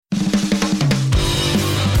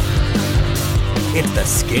It's the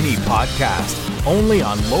Skinny Podcast, only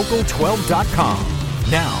on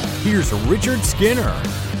Local12.com. Now, here's Richard Skinner.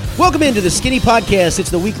 Welcome into the Skinny Podcast.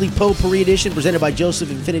 It's the weekly potpourri edition presented by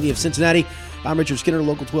Joseph Infinity of Cincinnati. I'm Richard Skinner,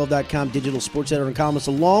 Local12.com digital sports editor and columnist,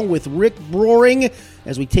 along with Rick Broering.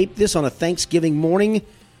 As we tape this on a Thanksgiving morning,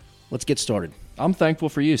 let's get started. I'm thankful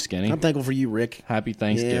for you, Skinny. I'm thankful for you, Rick. Happy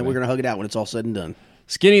Thanksgiving. Yeah, we're going to hug it out when it's all said and done.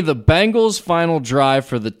 Skinny, the Bengals' final drive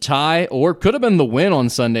for the tie, or could have been the win on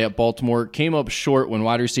Sunday at Baltimore, came up short when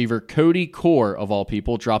wide receiver Cody Core, of all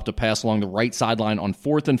people, dropped a pass along the right sideline on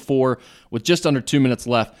 4th and 4 with just under 2 minutes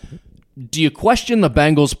left. Do you question the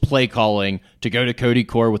Bengals' play calling to go to Cody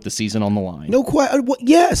Core with the season on the line? No question.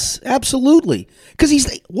 Yes, absolutely.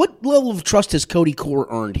 Because what level of trust has Cody Core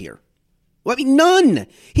earned here? Well, I mean, none.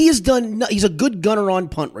 He has done. He's a good gunner on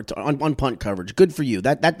punt coverage. Good for you.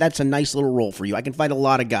 That's a nice little role for you. I can find a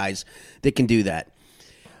lot of guys that can do that.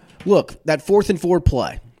 Look, that 4th and 4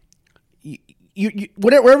 play.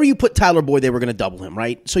 Wherever you put Tyler Boyd, they were going to double him,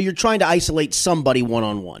 right? So you're trying to isolate somebody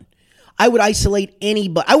one-on-one. I would isolate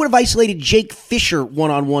anybody. I would have isolated Jake Fisher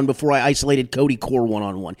one-on-one before I isolated Cody Core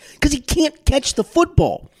one-on-one because he can't catch the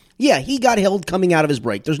football. Yeah, he got held coming out of his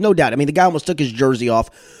break. There's no doubt. I mean, the guy almost took his jersey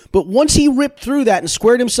off. But once he ripped through that and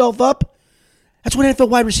squared himself up, that's what NFL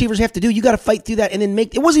wide receivers have to do. You got to fight through that and then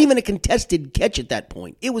make – it wasn't even a contested catch at that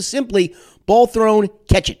point. It was simply ball thrown,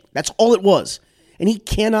 catch it. That's all it was. And he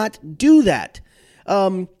cannot do that.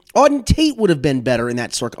 Auden Tate would have been better in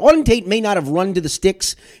that circle. Auden Tate may not have run to the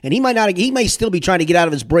sticks, and he may still be trying to get out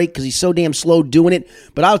of his break because he's so damn slow doing it.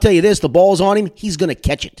 But I'll tell you this, the ball's on him. He's going to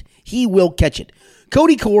catch it. He will catch it.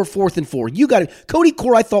 Cody Core, 4th and 4. You got it. Cody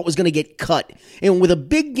Core, I thought, was going to get cut. And with a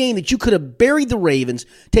big game that you could have buried the Ravens,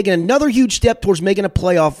 taken another huge step towards making a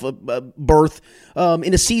playoff berth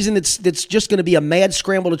in a season that's just going to be a mad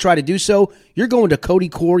scramble to try to do so, you're going to Cody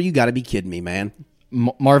Core. You got to be kidding me, man.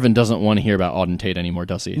 Marvin doesn't want to hear about Auden Tate anymore,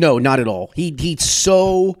 does he? No, not at all. He's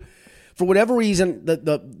so, for whatever reason,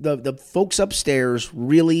 the folks upstairs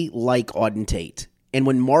really like Auden Tate. And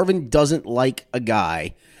when Marvin doesn't like a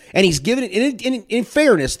guy, and he's given it, in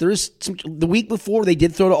fairness, there is the week before they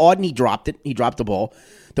did throw to Auden, he dropped it. He dropped the ball.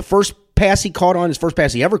 The first pass he caught on, his first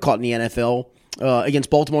pass he ever caught in the NFL against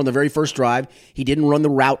Baltimore on the very first drive, he didn't run the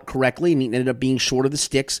route correctly, and he ended up being short of the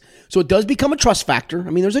sticks. So it does become a trust factor. I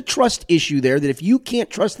mean, there's a trust issue there that if you can't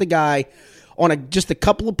trust the guy on just a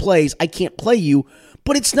couple of plays, I can't play you.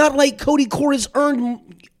 But it's not like Cody Core has earned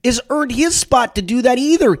his spot to do that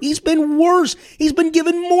either. He's been worse. He's been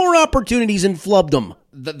given more opportunities and flubbed them.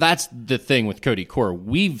 That's the thing with Cody Core.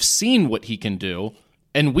 We've seen what he can do,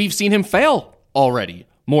 and we've seen him fail already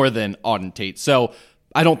more than Auden Tate. So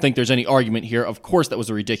I don't think there's any argument here. Of course, that was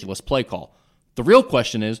a ridiculous play call. The real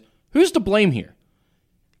question is, who's to blame here?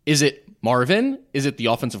 Is it Marvin? Is it the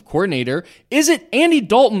offensive coordinator? Is it Andy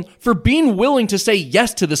Dalton for being willing to say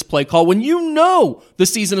yes to this play call when you know the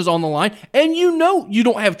season is on the line and you know you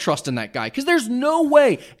don't have trust in that guy? Because there's no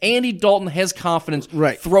way Andy Dalton has confidence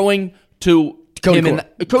throwing to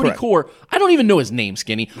Cody Core. I don't even know his name,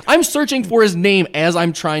 Skinny. I'm searching for his name as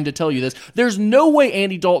I'm trying to tell you this. There's no way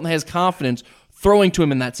Andy Dalton has confidence throwing to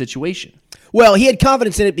him in that situation. Well, he had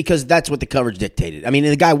confidence in it because that's what the coverage dictated. I mean,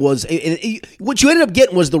 the guy was what you ended up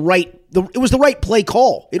getting was the right play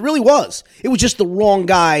call. It really was. It was just the wrong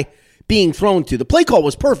guy being thrown to. The play call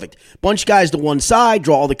was perfect. Bunch guys to one side,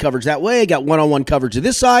 draw all the coverage that way, got one-on-one coverage to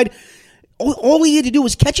this side. All he had to do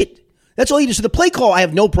was catch it. That's all you do. So the play call, I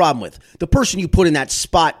have no problem with. The person you put in that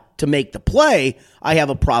spot to make the play, I have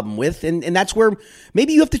a problem with. And that's where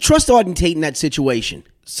maybe you have to trust Auden Tate in that situation.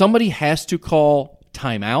 Somebody has to call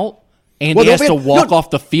timeout. Andy has to walk off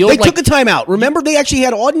the field. They took a timeout. Remember, they actually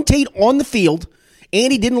had Auden Tate on the field.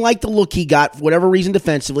 Andy didn't like the look he got for whatever reason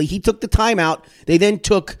defensively. He took the timeout. They then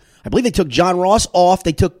took, I believe they took John Ross off.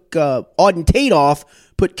 They took Auden Tate off,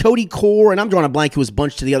 put Cody Core, and I'm drawing a blank who was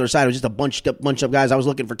bunched to the other side. It was just a bunch of guys. I was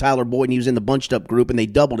looking for Tyler Boyd, and he was in the bunched up group, and they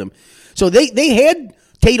doubled him. So they had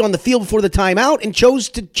Tate on the field before the timeout and chose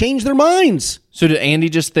to change their minds. So did Andy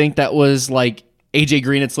just think that was like A.J.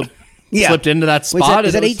 Green had slipped into that spot? Wait,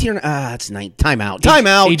 is that 18 or it's 9?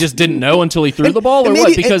 Timeout. He just didn't know until he threw the ball, or maybe,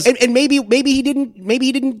 what? Because maybe he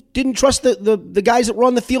didn't trust the guys that were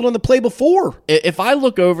on the field on the play before. If I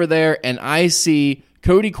look over there and I see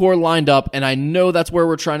Cody Core lined up, and I know that's where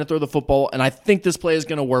we're trying to throw the football, and I think this play is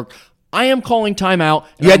going to work, I am calling timeout.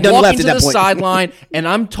 And I'm walking to the sideline, and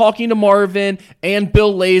I'm talking to Marvin and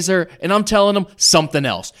Bill Lazor, and I'm telling them something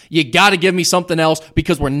else. You got to give me something else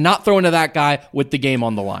because we're not throwing to that guy with the game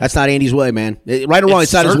on the line. That's not Andy's way, man. Right or wrong,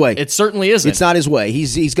 it's not his way. It certainly isn't. It's not his way.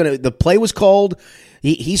 He's gonna. The play was called.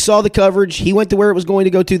 He saw the coverage. He went to where it was going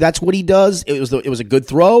to go to. That's what he does. It was a good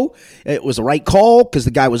throw. It was the right call because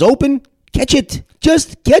the guy was open. Catch it.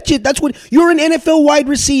 Just catch it. That's what you're an NFL wide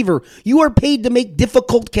receiver. You are paid to make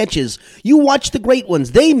difficult catches. You watch the great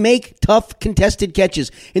ones. They make tough contested catches.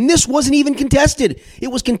 And this wasn't even contested. It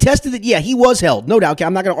was contested that, yeah, he was held. No doubt.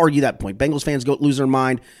 I'm not going to argue that point. Bengals fans lose their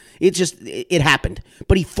mind. It happened.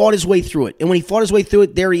 But he fought his way through it. And when he fought his way through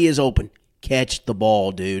it, there he is open. Catch the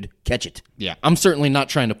ball, dude. Catch it. Yeah, I'm certainly not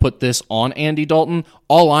trying to put this on Andy Dalton.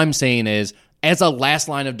 All I'm saying is, as a last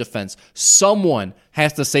line of defense, someone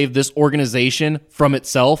has to save this organization from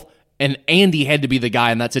itself, and Andy had to be the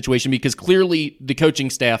guy in that situation because clearly the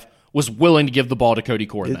coaching staff was willing to give the ball to Cody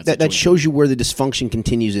Core in that situation. That shows you where the dysfunction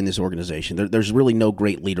continues in this organization. There's really no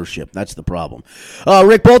great leadership. That's the problem.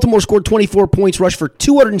 Rick, Baltimore scored 24 points, rushed for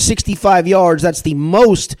 265 yards. That's the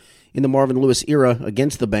most in the Marvin Lewis era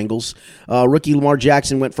against the Bengals. Rookie Lamar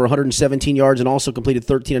Jackson went for 117 yards and also completed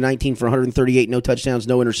 13 of 19 for 138, no touchdowns,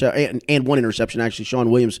 and one interception, actually. Sean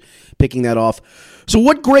Williams picking that off. So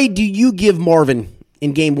what grade do you give Marvin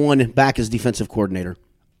in game one back as defensive coordinator?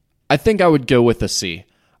 I think I would go with a C.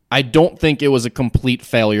 I don't think it was a complete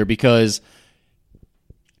failure because...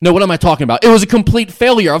 No, what am I talking about? It was a complete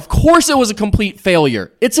failure. Of course it was a complete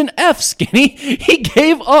failure. It's an F, Skinny. He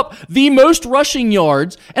gave up the most rushing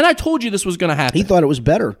yards, and I told you this was going to happen. He thought it was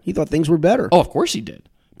better. He thought things were better. Oh, of course he did.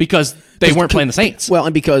 Because they weren't playing the Saints. Well,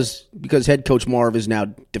 and because head coach Marv is now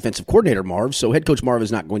defensive coordinator Marv, so head coach Marv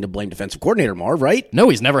is not going to blame defensive coordinator Marv, right? No,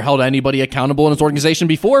 he's never held anybody accountable in his organization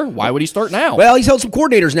before. Why would he start now? Well, he's held some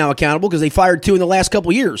coordinators now accountable because they fired 2 in the last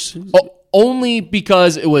couple years. Only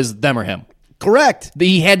because it was them or him. Correct.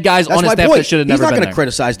 He had guys on his staff that should have never been there. He's not going to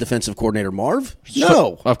criticize defensive coordinator Marv.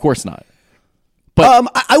 No. Of course not.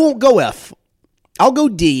 But I won't go F. I'll go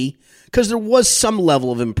D because there was some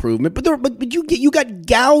level of improvement. But you got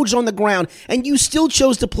gouged on the ground, and you still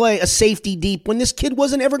chose to play a safety deep when this kid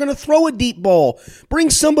wasn't ever going to throw a deep ball.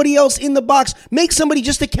 Bring somebody else in the box. Make somebody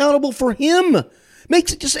just accountable for him.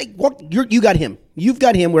 Makes it just say, you got him. You've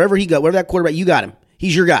got him wherever he got, wherever that quarterback, you got him.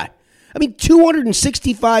 He's your guy. I mean,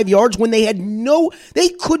 265 yards when they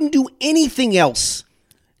couldn't do anything else.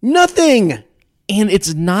 Nothing. And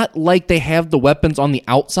it's not like they have the weapons on the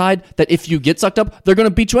outside that if you get sucked up, they're going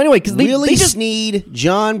to beat you anyway. Because they just need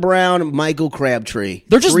John Brown, Michael Crabtree.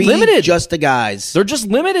 They're just limited. Just the guys. They're just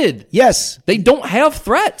limited. Yes. They don't have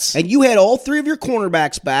threats. And you had all 3 of your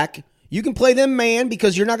cornerbacks back. You can play them man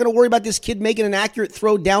because you're not going to worry about this kid making an accurate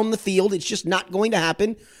throw down the field. It's just not going to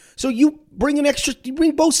happen. So you bring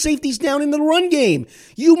both safeties down in the run game.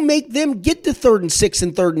 You make them get to 3rd and 6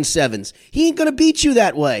 and 3rd and 7s. He ain't going to beat you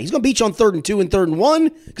that way. He's going to beat you on 3rd and 2 and 3rd and 1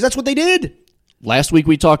 because that's what they did. Last week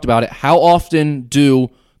we talked about it. How often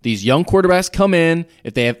do these young quarterbacks come in,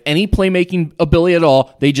 if they have any playmaking ability at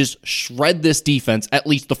all, they just shred this defense at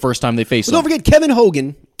least the first time they face them. Don't forget Kevin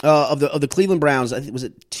Hogan of the Cleveland Browns. I think was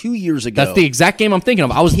it 2 years ago. That's the exact game I'm thinking of.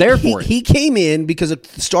 I was there for it. He came in because a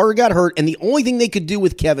starter got hurt, and the only thing they could do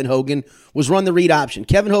with Kevin Hogan was run the read option.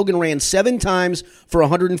 Kevin Hogan ran 7 times for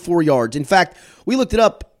 104 yards. In fact, we looked it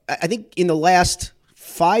up. I think in the last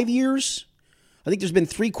 5 years, I think there's been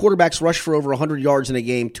 3 quarterbacks rush for over 100 yards in a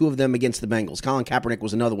game, 2 of them against the Bengals. Colin Kaepernick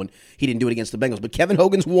was another one. He didn't do it against the Bengals. But Kevin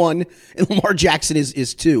Hogan's 1, and Lamar Jackson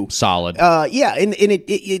is 2. Solid. Yeah, and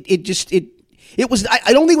it was.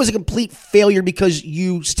 I don't think it was a complete failure because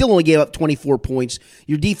you still only gave up 24 points.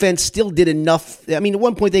 Your defense still did enough. I mean, at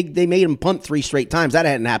one point they made him punt 3 straight times. That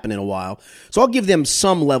hadn't happened in a while. So I'll give them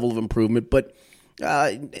some level of improvement, but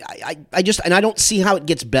I don't see how it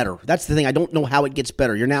gets better. That's the thing. I don't know how it gets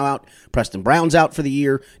better. You're now out. Preston Brown's out for the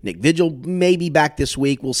year. Nick Vigil may be back this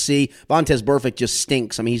week. We'll see. Vontez Burfict just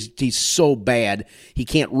stinks. I mean, he's so bad. He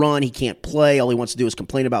can't run. He can't play. All he wants to do is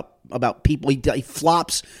complain about people. He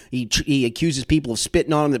flops. He accuses people of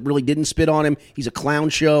spitting on him that really didn't spit on him. He's a clown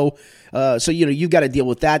show. So you've got to deal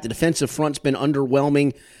with that. The defensive front's been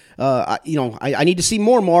underwhelming. I need to see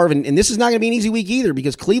more, Marv, and this is not going to be an easy week either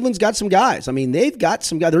because Cleveland's got some guys. I mean, they've got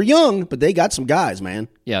some guys. They're young, but they got some guys, man.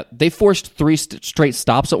 Yeah, they forced 3 straight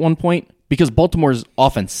stops at one point because Baltimore's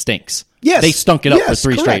offense stinks. Yes. They stunk it up for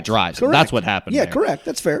 3 correct, straight drives. Correct. That's what happened. Yeah, there. correct.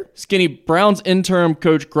 That's fair. Skinny, Browns interim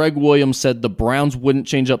coach Greg Williams said the Browns wouldn't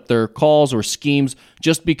change up their calls or schemes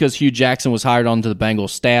just because Hugh Jackson was hired onto the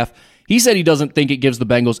Bengals staff. He said he doesn't think it gives the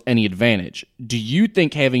Bengals any advantage. Do you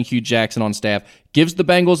think having Hugh Jackson on staff gives the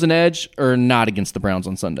Bengals an edge or not against the Browns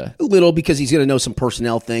on Sunday? A little, because he's going to know some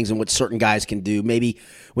personnel things and what certain guys can do. Maybe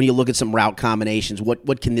when you look at some route combinations,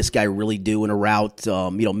 what can this guy really do in a route?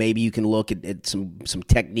 Maybe you can look at some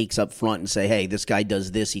techniques up front and say, hey, this guy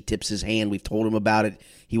does this. He tips his hand. We've told him about it.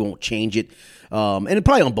 He won't change it. And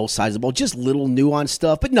probably on both sides of the ball, just little nuanced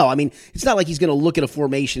stuff. But no, I mean, it's not like he's going to look at a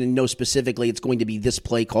formation and know specifically it's going to be this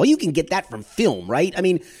play call. You can get that from film, right? I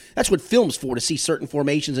mean, that's what film's for, to see certain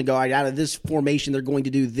formations and go, all right, out of this formation, they're going to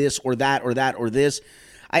do this or that or that or this.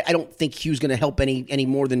 I don't think Hugh's going to help any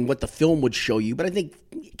more than what the film would show you. But I think,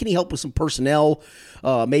 can he help with some personnel?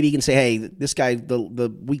 Maybe he can say, hey, this guy,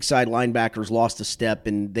 the weak side linebacker's lost a step,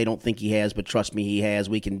 and they don't think he has, but trust me, he has.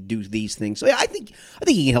 We can do these things. So yeah, I think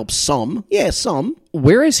he can help some. Yeah, some.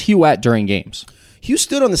 Where is Hugh at during games? Hugh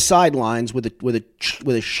stood on the sidelines with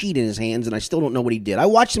a sheet in his hands, and I still don't know what he did. I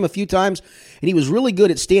watched him a few times, and he was really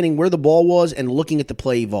good at standing where the ball was and looking at the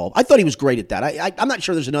play evolve. I thought he was great at that. I'm not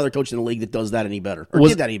sure there's another coach in the league that does that any better, or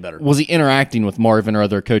did that any better. Was he interacting with Marvin or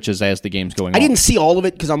other coaches as the game's going on? I didn't see all of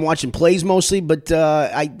it because I'm watching plays mostly, but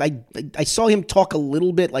I saw him talk a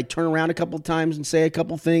little bit, like turn around a couple of times and say a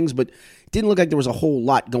couple things, but didn't look like there was a whole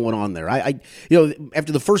lot going on there.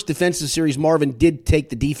 After the first defensive series, Marvin did take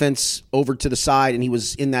the defense over to the side, and he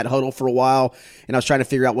was in that huddle for a while, and I was trying to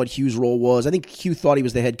figure out what Hugh's role was. I think Hugh thought he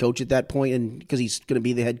was the head coach at that point, and because he's going to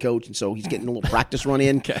be the head coach, and so he's getting a little practice run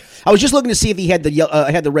in. Okay. I was just looking to see if he had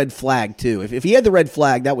the red flag too. If he had the red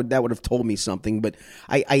flag, that would have told me something. But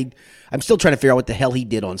I'm still trying to figure out what the hell he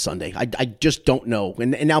did on Sunday. I just don't know.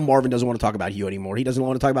 And now Marvin doesn't want to talk about Hugh anymore. He doesn't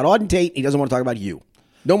want to talk about Auden Tate. He doesn't want to talk about Hugh.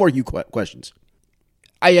 No more Hugh questions.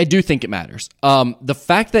 I do think it matters. The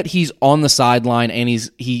fact that he's on the sideline and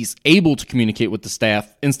he's able to communicate with the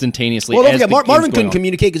staff instantaneously. Well, don't forget, Marvin couldn't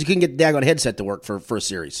communicate because he couldn't get the daggone headset to work for a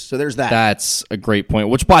series. So there's that. That's a great point.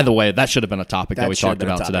 Which, by the way, that should have been a topic that we talked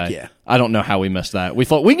about today. Yeah. I don't know how we missed that. We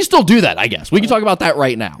thought we can still do that. I guess we can talk about that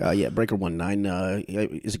right now. Breaker 19.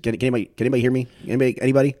 Can anybody hear me?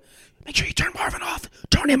 Anybody? Make sure you turn Marvin off.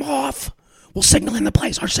 Turn him off. We'll signal in the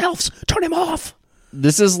plays ourselves. Turn him off.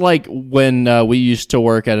 This is like when we used to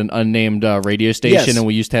work at an unnamed radio station, and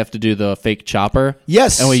we used to have to do the fake chopper.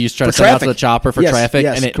 Yes. And we used to try to send out to the chopper for traffic,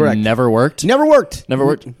 and it correct. never worked. Never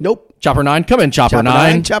worked. Nope. Chopper 9, come in, Chopper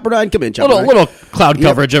 9. Chopper 9, come in, Chopper 9. Little cloud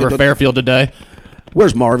coverage over Fairfield today.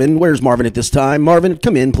 Where's Marvin? Where's Marvin at this time? Marvin,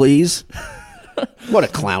 come in, please. What a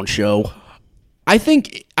clown show. I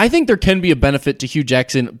think there can be a benefit to Hugh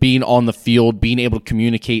Jackson being on the field, being able to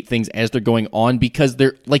communicate things as they're going on, because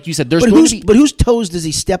they're, like you said, there's but whose toes does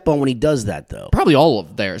he step on when he does that, though? Probably all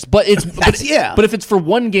of theirs. But it's But if it's for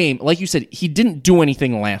one game, like you said, he didn't do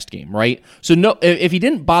anything last game, right? So no, if he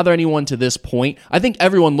didn't bother anyone to this point, I think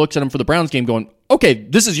everyone looks at him for the Browns game going, okay,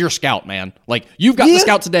 this is your scout, man. Like, you've got the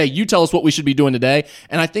scout today. You tell us what we should be doing today.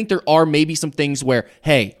 And I think there are maybe some things where,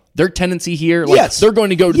 hey, their tendency here, like they're going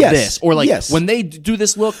to go to this, or like when they do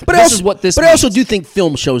this look, this is what this means. I also do think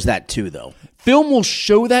film shows that too, though. Film will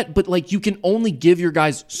show that, but like you can only give your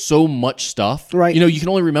guys so much stuff, right? You can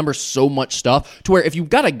only remember so much stuff to where if you've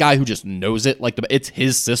got a guy who just knows it, like it's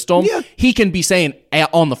his system, he can be saying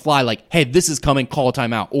on the fly, like, "Hey, this is coming, call a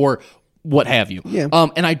timeout," or what have you. Yeah.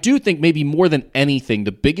 And I do think maybe more than anything,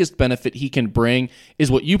 the biggest benefit he can bring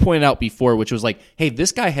is what you pointed out before, which was like, hey,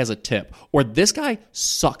 this guy has a tip, or this guy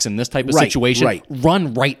sucks in this type of situation. Right.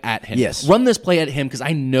 Run right at him. Yes. Run this play at him because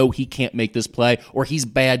I know he can't make this play, or he's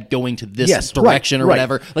bad going to this direction or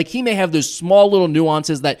whatever. Like, he may have those small little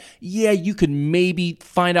nuances that, you could maybe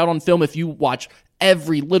find out on film if you watch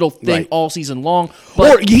every little thing all season long.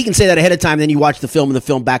 But, or he can say that ahead of time, then you watch the film, and the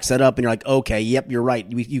film backs that up, and you're like, okay, yep, you're right.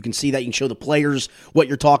 You can see that. You can show the players what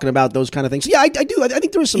you're talking about, those kind of things. So, I do. I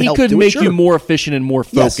think there is some help to it. He could make you more efficient and more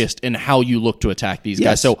focused in how you look to attack these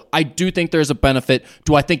guys. So I do think there's a benefit.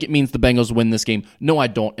 Do I think it means the Bengals win this game? No, I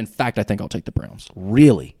don't. In fact, I think I'll take the Browns.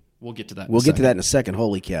 Really? We'll get to that. We'll get to that in a second.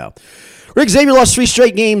 Holy cow. Rick, Xavier lost 3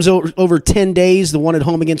 straight games over 10 days. The one at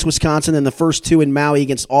home against Wisconsin, and the first 2 in Maui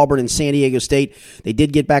against Auburn and San Diego State. They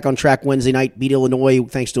did get back on track Wednesday night, beat Illinois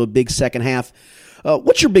thanks to a big second half.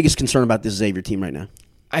 What's your biggest concern about this Xavier team right now?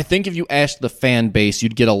 I think if you asked the fan base,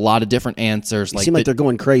 you'd get a lot of different answers. Seem like they're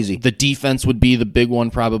going crazy. The defense would be the big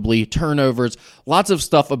one, probably. Turnovers. Lots of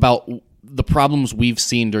stuff about the problems we've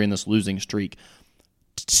seen during this losing streak.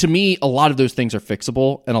 To me, a lot of those things are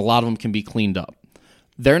fixable, and a lot of them can be cleaned up.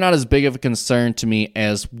 They're not as big of a concern to me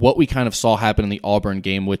as what we kind of saw happen in the Auburn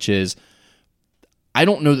game, which is I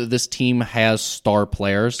don't know that this team has star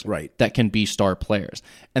players that can be star players.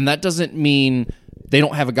 And that doesn't mean they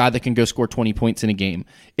don't have a guy that can go score 20 points in a game.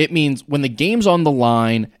 It means when the game's on the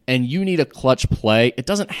line and you need a clutch play, it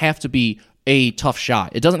doesn't have to be a tough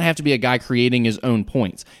shot. It doesn't have to be a guy creating his own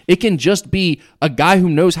points. It can just be a guy who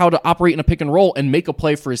knows how to operate in a pick and roll and make a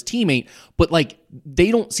play for his teammate. But like, they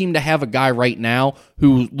don't seem to have a guy right now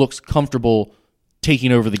who looks comfortable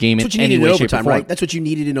taking over the game in any way, shape, or form. Right? That's what you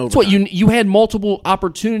needed in overtime. That's what you had multiple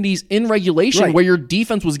opportunities in regulation where your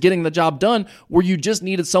defense was getting the job done, where you just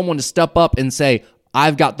needed someone to step up and say,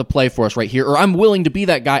 I've got the play for us right here, or I'm willing to be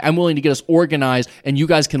that guy. I'm willing to get us organized, and you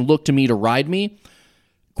guys can look to me to ride me.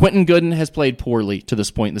 Quentin Gooden has played poorly to this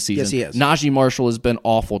point in the season. Yes, he has. Najee Marshall has been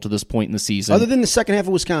awful to this point in the season. Other than the second half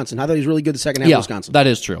of Wisconsin. I thought he was really good the second half of Wisconsin. That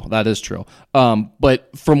is true. That is true. But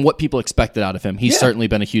from what people expected out of him, he's certainly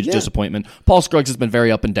been a huge disappointment. Paul Scruggs has been very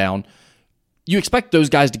up and down. You expect those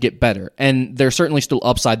guys to get better, and there's certainly still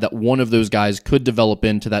upside that one of those guys could develop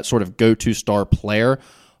into that sort of go-to star player.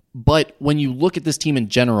 But when you look at this team in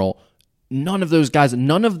general, none of those guys,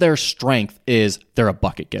 none of their strength is they're a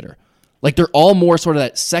bucket getter. Like, they're all more sort of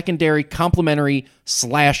that secondary, complementary,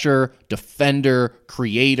 slasher, defender,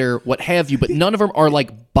 creator, what have you, but none of them are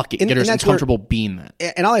like bucket getters and comfortable being that.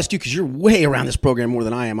 And I'll ask you, because you're way around this program more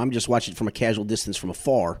than I am. I'm just watching it from a casual distance from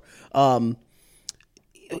afar.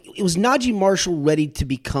 It was Najee Marshall ready to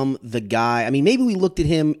become the guy? I mean, maybe we looked at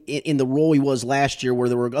him in the role he was last year where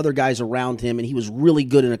there were other guys around him and he was really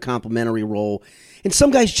good in a complementary role. And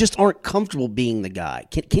some guys just aren't comfortable being the guy.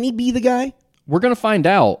 Can he be the guy? We're going to find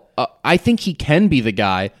out. I think he can be the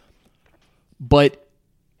guy, but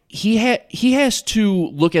he has to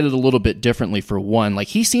look at it a little bit differently for one. Like,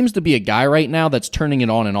 he seems to be a guy right now that's turning it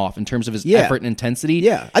on and off in terms of his effort and intensity.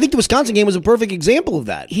 Yeah, I think the Wisconsin game was a perfect example of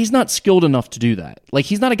that. He's not skilled enough to do that. Like,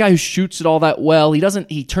 he's not a guy who shoots it all that well.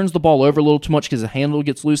 He turns the ball over a little too much because his handle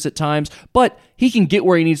gets loose at times, but he can get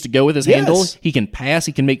where he needs to go with his handle. He can pass,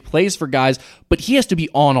 he can make plays for guys, but he has to be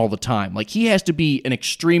on all the time. Like, he has to be an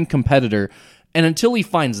extreme competitor, and until he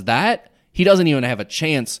finds that, he doesn't even have a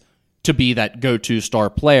chance to be that go-to star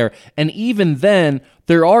player. And even then,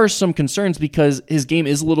 there are some concerns because his game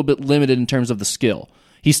is a little bit limited in terms of the skill.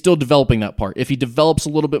 He's still developing that part. If he develops a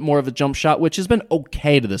little bit more of a jump shot, which has been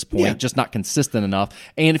okay to this point, just not consistent enough,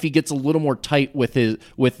 and if he gets a little more tight with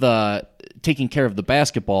taking care of the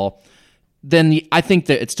basketball, then I think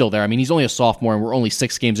that it's still there. I mean, he's only a sophomore, and we're only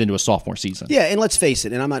 6 games into a sophomore season. Yeah, and let's face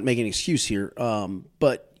it, and I'm not making an excuse here,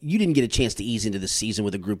 but you didn't get a chance to ease into the season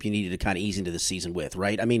with a group you needed to kind of ease into the season with,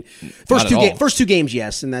 right? I mean, first two games,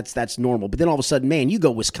 yes, and that's normal. But then all of a sudden, man, you go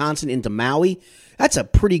Wisconsin into Maui. That's a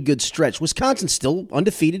pretty good stretch. Wisconsin's still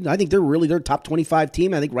undefeated. I think they're a top 25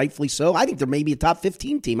 team. I think rightfully so. I think they're maybe a top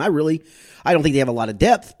 15 team. I don't think they have a lot of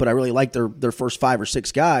depth, but I really like their first 5 or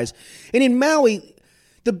 6 guys. And in Maui,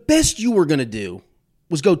 the best you were going to do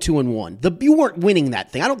was go 2-1. You weren't winning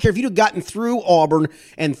that thing. I don't care if you'd have gotten through Auburn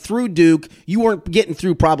and through Duke. You weren't getting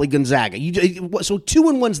through probably Gonzaga. So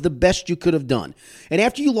 2-1's the best you could have done. And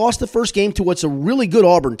after you lost the first game to what's a really good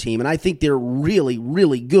Auburn team, and I think they're really,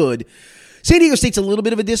 really good, San Diego State's a little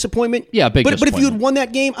bit of a disappointment. Yeah, big disappointment. But if you had won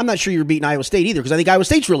that game, I'm not sure you're beating Iowa State either because I think Iowa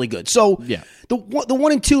State's really good. So the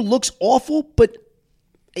 1-2 looks awful, but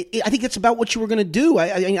I think that's about what you were going to do.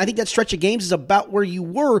 I think that stretch of games is about where you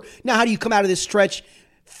were. Now, how do you come out of this stretch,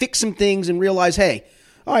 fix some things, and realize, hey,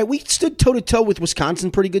 all right, we stood toe-to-toe with Wisconsin,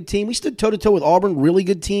 pretty good team. We stood toe-to-toe with Auburn, really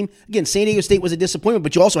good team. Again, San Diego State was a disappointment,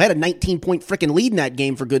 but you also had a 19-point freaking lead in that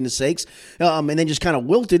game, for goodness sakes, and then just kind of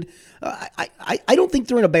wilted. I don't think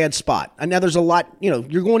they're in a bad spot. And now there's a lot,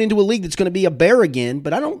 you're going into a league that's going to be a bear again,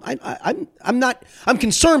 but I'm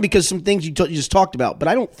concerned because some things you just talked about, but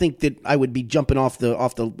I don't think that I would be jumping off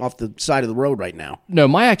the side of the road right now. No,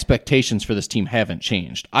 my expectations for this team haven't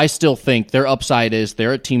changed. I still think their upside is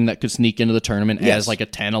they're a team that could sneak into the tournament as like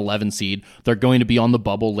a 10-11 seed. They're going to be on the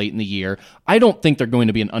bubble late in the year. I don't think they're going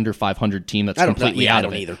to be an under 500 team that's completely out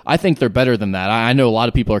of it. Either. I think they're better than that. I know a lot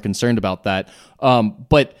of people are concerned about that,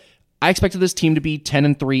 but I expected this team to be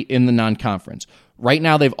 10-3 in the non-conference. Right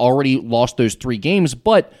now, they've already lost those 3 games,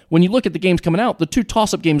 but when you look at the games coming out, the 2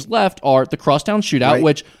 toss-up games left are the Crosstown Shootout,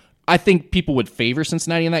 which I think people would favor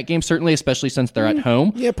Cincinnati in that game, certainly, especially since they're at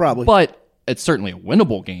home. Yeah, probably. But it's certainly a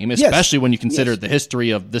winnable game, especially when you consider the history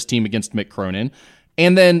of this team against Mick Cronin.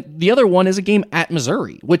 And then the other one is a game at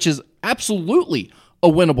Missouri, which is absolutely a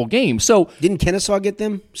winnable game. So didn't Kennesaw get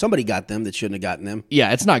them? Somebody got them that shouldn't have gotten them.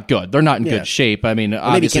 Yeah, it's not good. They're not in good shape. I mean,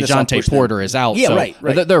 obviously Jonte Porter is out. Yeah, so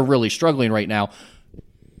right. They're really struggling right now.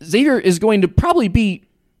 Xavier is going to probably be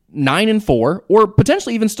 9-4 or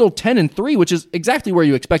potentially even still 10-3, which is exactly where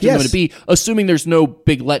you expected them to be, assuming there's no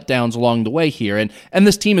big letdowns along the way here. And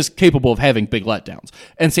this team is capable of having big letdowns.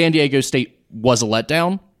 And San Diego State was a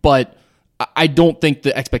letdown, but I don't think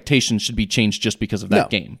the expectations should be changed just because of that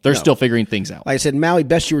game. They're still figuring things out. Like I said, Maui,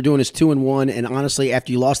 best you were doing is 2-1, and honestly,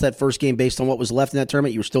 after you lost that first game based on what was left in that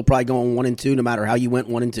tournament, you were still probably going 1-2 no matter how you went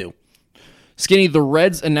 1-2. Skinny, the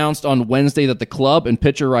Reds announced on Wednesday that the club and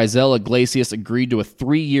pitcher Raisel Iglesias agreed to a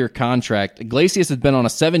 3-year contract. Iglesias had been on a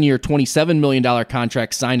 7-year, $27 million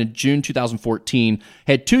contract signed in June 2014,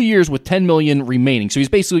 had 2 years with $10 million remaining. So he's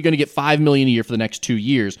basically going to get $5 million a year for the next 2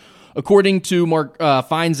 years. According to Mark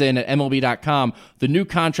Feinstein at MLB.com, the new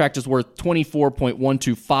contract is worth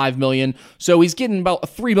 $24.125 million. So he's getting about a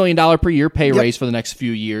 $3 million per year pay raise for the next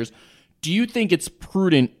few years. Do you think it's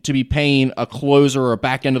prudent to be paying a closer or a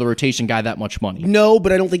back end of the rotation guy that much money? No,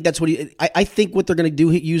 but I don't think that's what I think what they're going to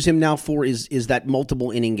do use him now for is that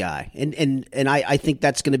multiple inning guy, and I think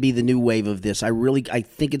that's going to be the new wave of this. I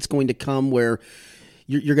think it's going to come where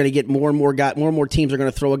you're going to get more and more teams are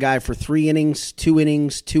going to throw a guy for 3 innings, 2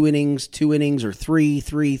 innings, 2 innings, 2 innings, or 3,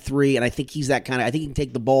 and I think he's that kind of. I think he can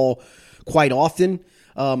take the ball quite often.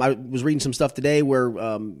 I was reading some stuff today where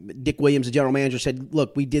Dick Williams, the general manager, said,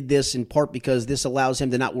 look, we did this in part because this allows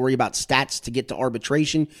him to not worry about stats to get to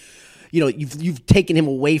arbitration. You know, you've taken him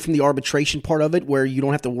away from the arbitration part of it where you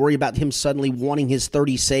don't have to worry about him suddenly wanting his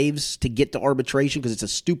 30 saves to get to arbitration because it's a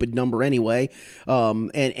stupid number anyway,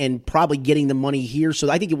 and probably getting the money here.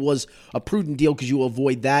 So I think it was a prudent deal because you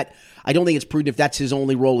avoid that. I don't think it's prudent if that's his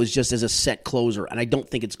only role is just as a set closer, and I don't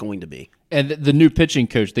think it's going to be. And the new pitching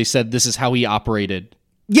coach, they said this is how he operated.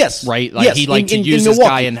 Yes, right. Like yes. He liked to use this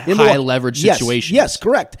guy in high leverage situations. Yes,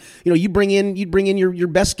 correct. You know, you'd bring in your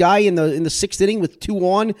best guy in the 6th inning with 2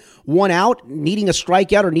 on, 1 out, needing a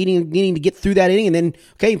strikeout or needing to get through that inning, and then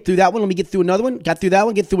through that one, let me get through another one. Got through that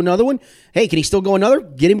one, get through another one. Hey, can he still go another?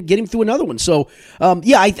 Get him through another one. So,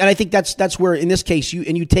 I think that's where in this case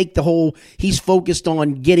you take the whole he's focused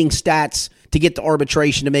on getting stats to get to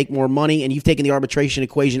arbitration to make more money, and you've taken the arbitration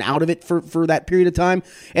equation out of it for that period of time,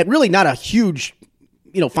 and really not a huge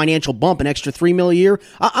financial bump, an extra $3 million a year.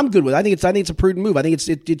 I'm good with it. I think it's a prudent move. I think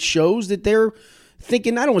it shows that they're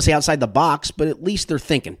thinking. I don't want to say outside the box, but at least they're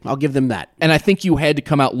thinking. I'll give them that. And I think you had to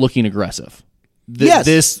come out looking aggressive.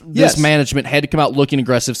 This management had to come out looking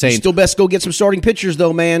aggressive, saying still best go get some starting pitchers,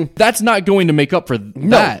 though, man. That's not going to make up for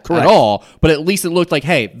that at all. But at least it looked like,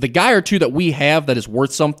 hey, the guy or two that we have that is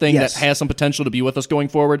worth something, that has some potential to be with us going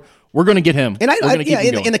forward, we're going to get him. And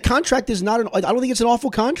and the contract is not. I don't think it's an awful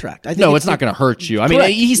contract. I think it's not going to hurt you. I mean,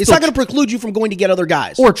 it's not going to preclude you from going to get other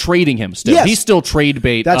guys or trading him. Still, he's still trade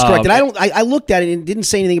bait. That's correct. And I looked at it and didn't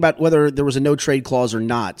say anything about whether there was a no trade clause or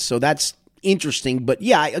not. So that's interesting, but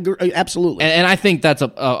I agree, absolutely. And I think that's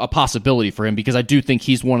a possibility for him because I do think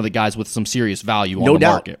he's one of the guys with some serious value on the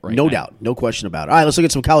market right now. No doubt. No question about it. All right, let's look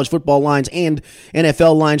at some college football lines and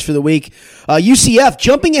NFL lines for the week. UCF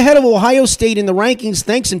jumping ahead of Ohio State in the rankings,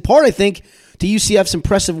 thanks in part, I think, to UCF's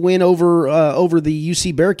impressive win over the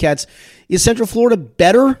UC Bearcats. Is Central Florida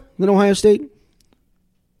better than Ohio State?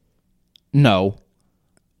 No.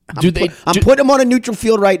 I'm putting them on a neutral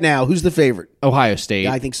field right now. Who's the favorite? Ohio State.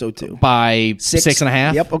 Yeah, I think so too. By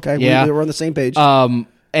 6.5. Yep. Okay. Yeah. We're on the same page. And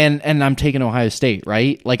I'm taking Ohio State,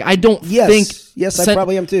 right? Like I don't think. Yes, I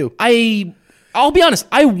probably am too. I'll be honest.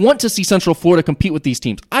 I want to see Central Florida compete with these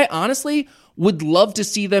teams. I honestly would love to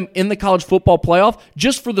see them in the college football playoff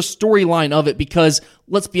just for the storyline of it. Because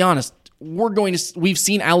let's be honest. We've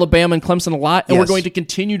seen Alabama and Clemson a lot, and we're going to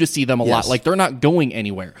continue to see them a lot. Like, they're not going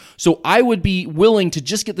anywhere. So I would be willing to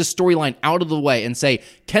just get the storyline out of the way and say,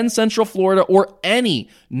 can Central Florida or any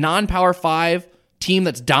non-Power 5 team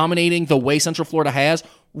that's dominating the way Central Florida has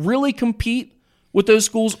really compete with those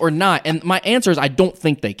schools or not? And my answer is I don't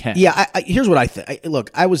think they can. Yeah, here's what I think.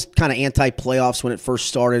 Look, I was kind of anti-playoffs when it first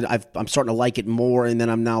started. I'm starting to like it more, and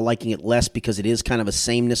then I'm now liking it less because it is kind of a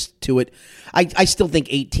sameness to it. I still think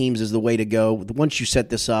 8 teams is the way to go. Once you set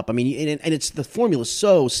this up, I mean, and it's the formula's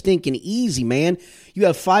so stinking easy, man. You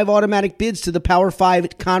have 5 automatic bids to the Power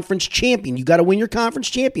 5 conference champion. You got to win your conference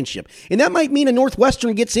championship. And that might mean a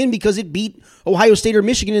Northwestern gets in because it beat Ohio State or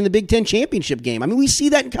Michigan in the Big Ten championship game. I mean, we see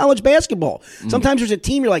that in college basketball. Sometimes there's a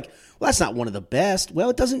team you're like, well, that's not one of the best. Well,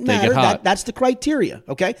 it doesn't matter. That's the criteria,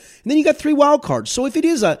 okay? And then you got 3 wild cards. So if it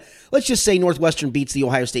is let's just say Northwestern beats the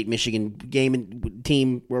Ohio State-Michigan game and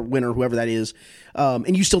team or winner, whoever that is,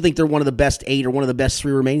 and you still think they're one of the best 8 or one of the best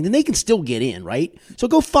 3 remaining, then they can still get in, right? So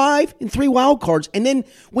go 5 and 3 wild cards. And then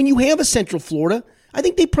when you have a Central Florida, I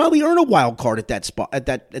think they probably earn a wild card at that spot at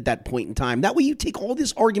that point in time. That way you take all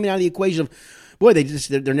this argument out of the equation of, boy,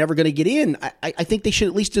 they're never going to get in. I think they should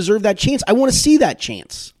at least deserve that chance. I want to see that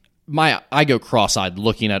chance. I go cross-eyed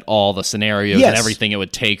looking at all the scenarios and everything it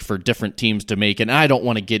would take for different teams to make, and I don't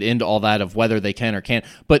want to get into all that of whether they can or can't.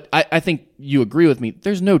 But I think you agree with me.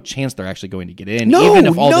 There's no chance they're actually going to get in, even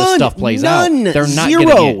if all this stuff plays out. They're not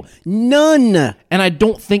getting in. None. And I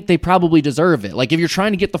don't think they probably deserve it. Like, if you're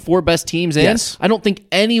trying to get the 4 best teams in, I don't think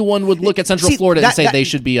anyone would look at Central Florida and say they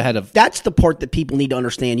should be ahead of. That's the part that people need to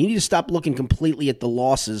understand. You need to stop looking completely at the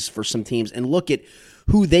losses for some teams and look at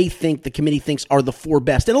who they think the committee thinks are the 4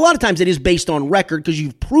 best. And a lot of times it is based on record because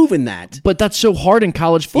you've proven that. But that's so hard in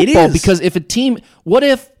college football because if a team, what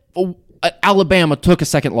if Alabama took a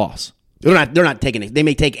second loss? They're not taking it. They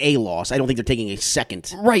may take a loss. I don't think they're taking a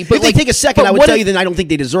second. Right, but if they take a second, I would tell you then I don't think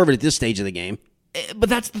they deserve it at this stage of the game. But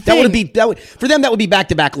that's the thing. For them, that would be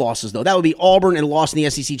back-to-back losses, though. That would be Auburn and loss in the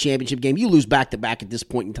SEC championship game. You lose back-to-back at this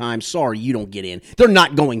point in time. Sorry, you don't get in. They're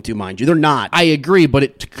not going to, mind you. They're not. I agree, but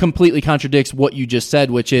it completely contradicts what you just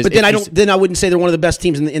said, which is. But then I wouldn't say they're one of the best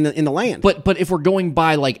teams in the land. But if we're going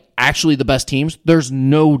by like actually the best teams, there's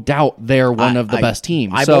no doubt they're one of the best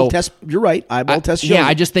teams. Eyeball test. You're right. Eyeball test. Yeah,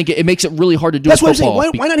 I just think it makes it really hard to do. That's what I'm saying.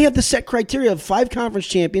 Why not have the set criteria of 5 conference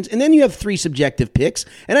champions, and then you have 3 subjective picks?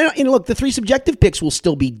 And look, the 3 subjective picks will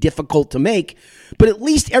still be difficult to make, but at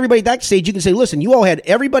least everybody at that stage you can say, listen,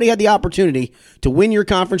 everybody had the opportunity to win your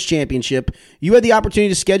conference championship. You had the opportunity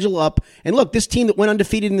to schedule up, and look, this team that went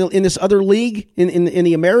undefeated in this other league in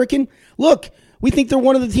the American, look, we think they're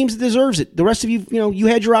one of the teams that deserves it. The rest of you, you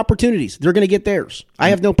had your opportunities. They're going to get theirs. I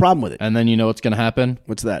have no problem with it. And then you know what's going to happen?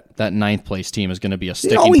 What's that? That 9th place team is going to be a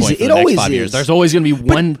sticking point for the next 5 years. There's always going to be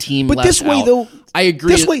one team left out. But this way, though, I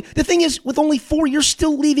agree. This way, the thing is, with only 4, you're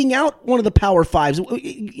still leaving out one of the Power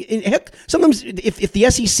 5s. Heck, sometimes if the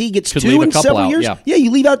SEC gets 2 in several years, you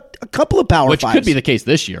leave out a couple of Power 5s. Which could be the case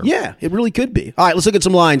this year. Yeah, it really could be. All right, let's look at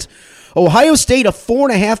some lines. Ohio State, a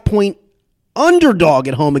 4.5-point underdog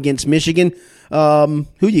at home against Michigan. Who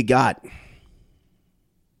you got?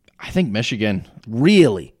 I think Michigan.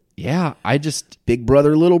 Really? Yeah, big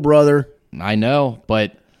brother, little brother. I know,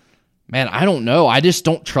 but man, I don't know. I just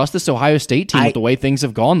don't trust this Ohio State team with the way things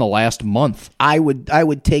have gone the last month. I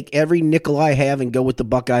would take every nickel I have and go with the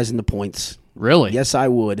Buckeyes in the points. Really? Yes, I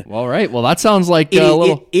would. All right. Well, that sounds like a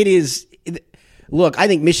little. It is. Look, I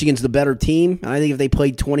think Michigan's the better team, and I think if they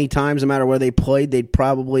played 20 times, no matter where they played, they'd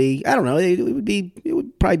probably, I don't know, it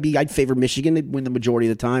would probably be, I'd favor Michigan. They'd win the majority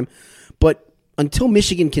of the time. But until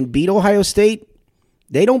Michigan can beat Ohio State,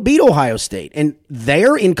 they don't beat Ohio State. And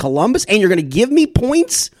they're in Columbus, and you're going to give me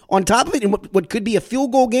points on top of it in what could be a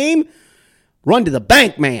field goal game? Run to the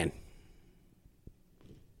bank, man.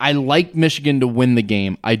 I like Michigan to win the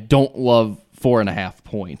game. I don't love 4.5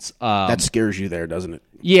 points. That scares you there, doesn't it?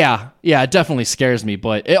 Yeah, it definitely scares me.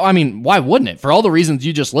 But, why wouldn't it? For all the reasons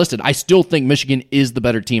you just listed, I still think Michigan is the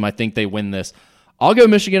better team. I think they win this. I'll go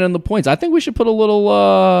Michigan in the points. I think we should put a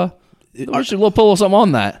little... We should pull something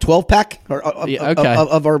on that 12-pack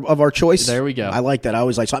of our choice. There we go. I like that. I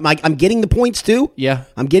always like. So I'm getting the points too. Yeah,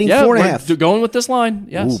 I'm getting 4.5. Going with this line.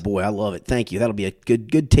 Yes. Oh boy, I love it. Thank you. That'll be a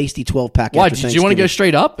good tasty 12-pack. Why? Did you want to go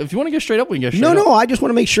straight up? If you want to go straight up, we can go straight up. No. I just want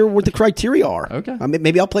to make sure what the criteria are. Okay.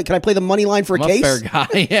 Maybe I'll play. Can I play the money line for a case? I'm a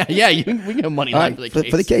fair guy. Yeah. We can go money line for the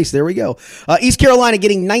case. For the case. There we go. East Carolina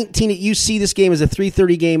getting 19 at UC. This game is a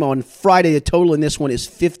 3:30 game on Friday. The total in this one is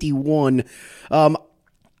 51.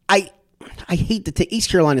 I hate to take East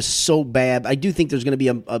Carolina is so bad. I do think there's going to be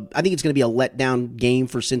I think it's going to be a letdown game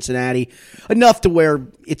for Cincinnati, enough to where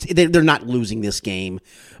they're not losing this game,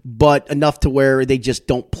 but enough to where they just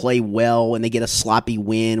don't play well and they get a sloppy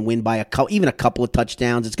win by even a couple of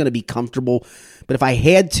touchdowns. It's going to be comfortable. But if I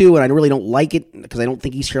had to, and I really don't like it because I don't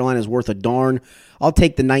think East Carolina is worth a darn, I'll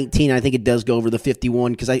take the 19. I think it does go over the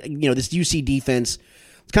 51 because this UC defense,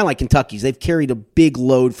 it's kind of like Kentucky's. They've carried a big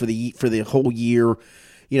load for the whole year.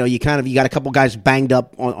 You got a couple guys banged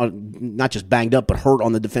up on not just banged up, but hurt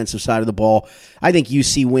on the defensive side of the ball. I think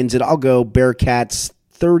UC wins it. I'll go Bearcats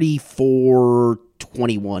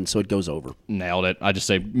 34-21, so it goes over. Nailed it. I just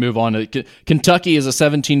say move on to Kentucky is a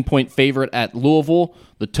 17-point favorite at Louisville.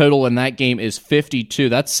 The total in that game is 52.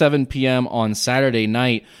 That's 7 p.m. on Saturday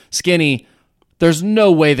night. Skinny, there's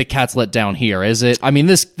no way the Cats let down here, is it?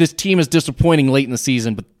 This team is disappointing late in the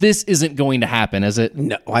season, but this isn't going to happen, is it?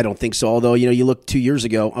 No, I don't think so. Although, you look 2 years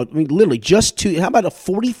ago, literally just how about a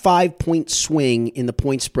 45-point swing in the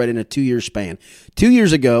point spread in a 2-year span? 2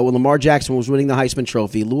 years ago, when Lamar Jackson was winning the Heisman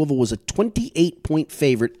Trophy, Louisville was a 28-point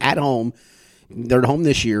favorite at home. They're at home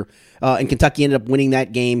this year. And Kentucky ended up winning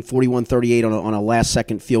that game 41-38 on a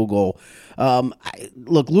last-second field goal.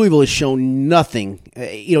 Look, Louisville has shown nothing.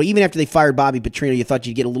 Even after they fired Bobby Petrino, you thought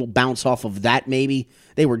you'd get a little bounce off of that maybe.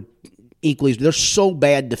 They were equally – they're so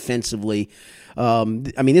bad defensively.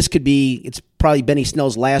 This could be – it's probably Benny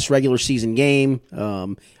Snell's last regular season game.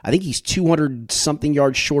 I think he's 200-something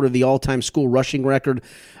yards short of the all-time school rushing record.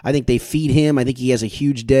 I think they feed him. I think he has a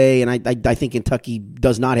huge day, and I think Kentucky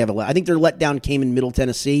does not have I think their letdown came in Middle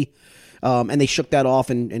Tennessee, and they shook that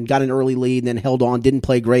off and got an early lead and then held on, didn't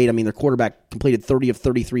play great. I mean, their quarterback completed 30 of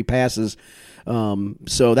 33 passes.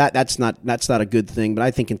 So that's not a good thing, but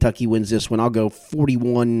I think Kentucky wins this one. I'll go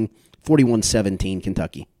 41-17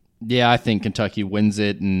 Kentucky. Yeah, I think Kentucky wins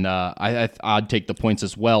it, and I'd take the points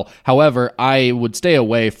as well. However, I would stay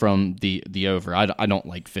away from the over. I don't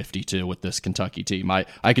like 52 with this Kentucky team. I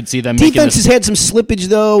could see them defense has had some slippage,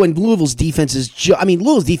 though, and Louisville's defense is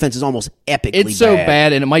Louisville's defense is almost epically It's so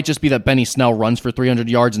bad, and it might just be that Benny Snell runs for 300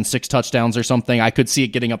 yards and 6 touchdowns or something. I could see it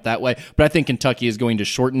getting up that way, but I think Kentucky is going to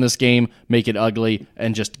shorten this game, make it ugly,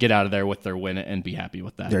 and just get out of there with their win and be happy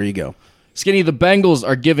with that. There you go. Skinny, the Bengals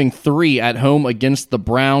are giving 3 at home against the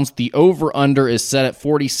Browns. The over-under is set at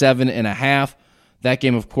 47.5. That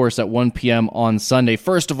game, of course, at 1 p.m. on Sunday.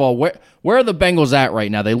 First of all, where are the Bengals at right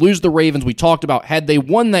now? They lose the Ravens. We talked about had they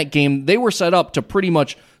won that game, they were set up to pretty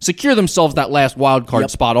much secure themselves that last wild card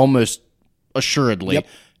spot almost assuredly. Yep.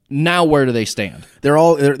 Now where do they stand?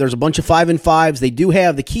 There's a bunch of 5-5s. They do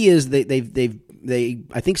have the key is they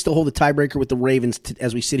I think still hold the tiebreaker with the Ravens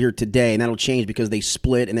as we sit here today, and that'll change because they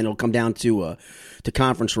split, and then it'll come down to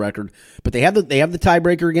conference record. But they have the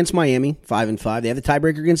tiebreaker against Miami, 5-5. They have the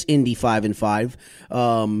tiebreaker against Indy,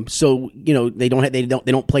 5-5. So they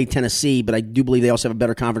don't play Tennessee, but I do believe they also have a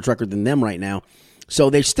better conference record than them right now. So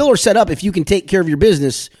they still are set up if you can take care of your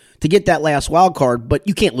business to get that last wild card, but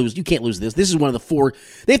you can't lose. You can't lose this. This is one of the 4.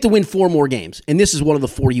 They have to win 4 more games, and this is one of the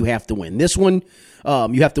 4 you have to win. This one,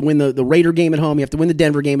 you have to win the Raider game at home. You have to win the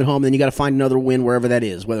Denver game at home. And then you got to find another win wherever that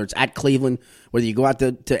is, whether it's at Cleveland, whether you go out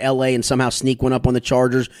to L.A. and somehow sneak one up on the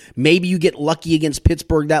Chargers. Maybe you get lucky against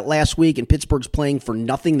Pittsburgh that last week, and Pittsburgh's playing for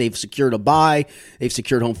nothing. They've secured a bye. They've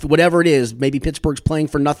secured home. Whatever it is, maybe Pittsburgh's playing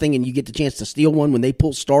for nothing, and you get the chance to steal one when they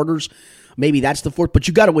pull starters. Maybe that's the 4th. But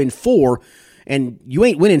you got to win 4. And you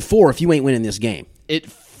ain't winning 4 if you ain't winning this game. It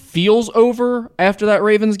feels over after that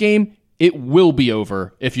Ravens game. It will be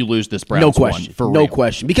over if you lose this Browns one. For real. No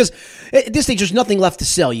question. Because at this stage, there's nothing left to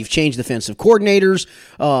sell. You've changed defensive coordinators.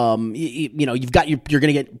 You've got you're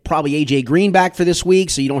going to get probably A.J. Green back for this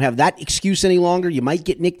week, so you don't have that excuse any longer. You might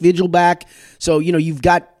get Nick Vigil back. So, you've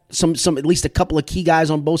got some at least a couple of key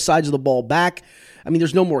guys on both sides of the ball back. I mean,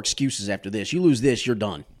 there's no more excuses after this. You lose this, you're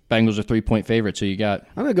done. Bengals are 3-point favorites, so you got...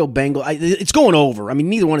 I'm going to go Bengals. It's going over. I mean,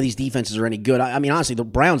 neither one of these defenses are any good. I mean, honestly, the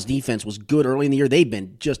Browns' defense was good early in the year. They've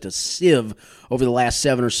been just a sieve over the last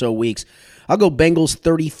 7 or so weeks. I'll go Bengals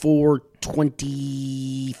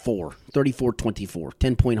 34-24. 34-24.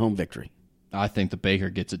 10-point home victory. I think the Baker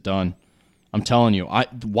gets it done. I'm telling you.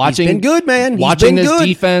 Watching, he's been good, man. Watching this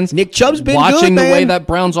defense. Nick Chubb's been good, Watching the man. way that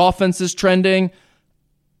Browns' offense is trending.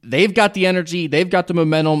 They've got the energy. They've got the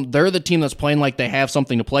momentum. They're the team that's playing like they have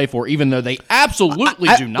something to play for, even though they absolutely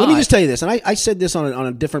do not. Let me just tell you this, and I said this on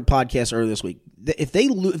a different podcast earlier this week. If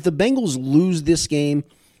the Bengals lose this game,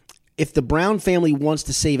 if the Brown family wants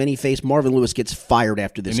to save any face, Marvin Lewis gets fired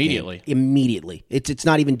after this Immediately. game. Immediately. It's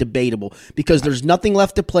not even debatable because there's nothing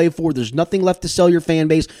left to play for. There's nothing left to sell your fan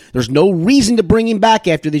base. There's no reason to bring him back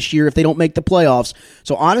after this year if they don't make the playoffs.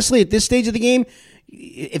 So honestly, at this stage of the game,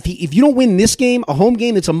 if you don't win this game, a home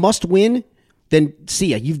game that's a must win, then see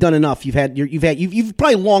ya. You've done enough. You've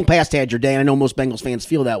probably long past had your day. And I know most Bengals fans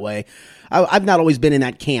feel that way. I've not always been in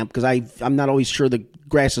that camp because I'm not always sure the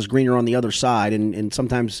grass is greener on the other side, and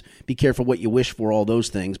sometimes be careful what you wish for, all those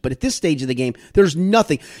things. But at this stage of the game, there's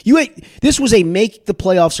nothing. This was a make the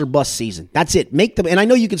playoffs or bust season. That's it. And I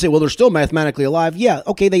know you can say, well, they're still mathematically alive. Yeah,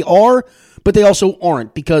 okay, they are, but they also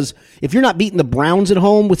aren't because if you're not beating the Browns at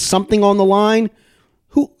home with something on the line,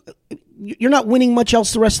 you're not winning much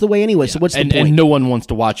else the rest of the way anyway. So what's the point? And no one wants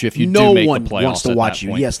to watch you if you do make the playoffs. No one wants to watch you.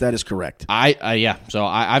 Point. Yes, that is correct. So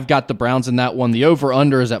I've got the Browns in that one. The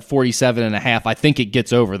over/under is at 47.5. I think it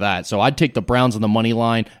gets over that. So I'd take the Browns on the money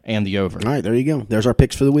line and the over. All right, there you go. There's our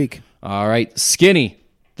picks for the week. All right, Skinny,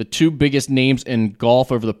 the 2 biggest names in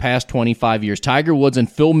golf over the past 25 years, Tiger Woods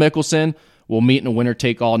and Phil Mickelson, will meet in a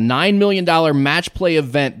winner-take-all $9 million match play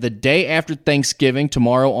event the day after Thanksgiving,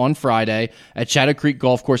 tomorrow on Friday, at Shadow Creek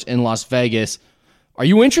Golf Course in Las Vegas. Are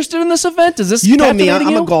you interested in this event? Is this me?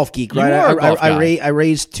 I'm a golf geek, right? You are a golf guy. I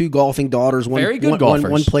raised 2 golfing daughters. Very good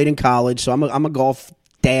golfers. One played in college, so I'm a golf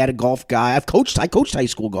dad, a golf guy. I coached high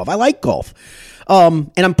school golf. I like golf,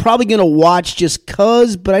 and I'm probably going to watch just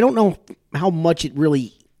cause, but I don't know how much it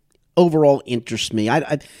really overall interests me.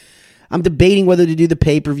 I'm debating whether to do the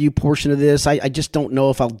pay-per-view portion of this. I just don't know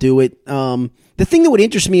if I'll do it. The thing that would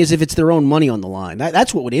interest me is if it's their own money on the line.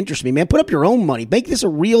 That's what would interest me, man. Put up your own money. Make this a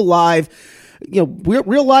real live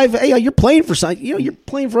real life. Hey, you're playing for something. You're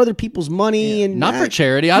playing for other people's money and not for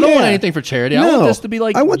charity. I don't want anything for charity. I want this to be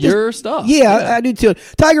like your stuff. Yeah, I do too.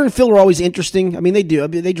 Tiger and Phil are always interesting. I mean, they do. I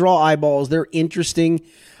mean, they draw eyeballs. They're interesting.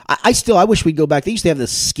 I wish we'd go back. They used to have the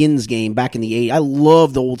skins game back in the 80s. I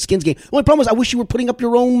love the old skins game. The only problem is I wish you were putting up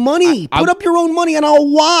your own money. Put up your own money and I'll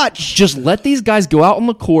watch. Just let these guys go out on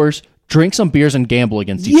the course, drink some beers, and gamble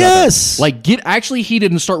against each other. Yes. Like, get actually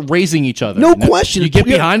heated and start raising each other. No question. You get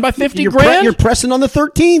behind by 50 grand? You're pressing on the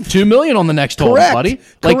 13th. $2 million on the next hole, buddy.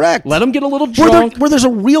 Correct. Let them get a little drunk. Where there's a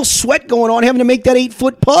real sweat going on having to make that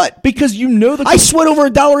 8-foot putt. Because I sweat over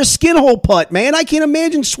 $1 a skin hole putt, man. I can't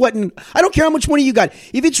imagine sweating. I don't care how much money you got.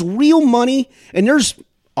 If it's real money and there's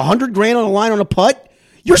 $100 grand on the line on a putt,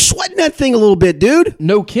 you're sweating that thing a little bit, dude.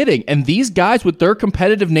 No kidding. And these guys, with their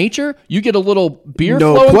competitive nature, you get a little beer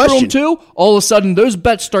flowing through them too. All of a sudden, those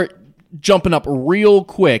bets start jumping up real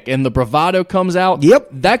quick, and the bravado comes out. Yep.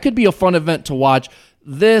 That could be a fun event to watch.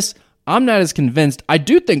 This, I'm not as convinced. I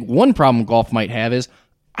do think one problem golf might have is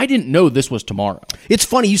I didn't know this was tomorrow. It's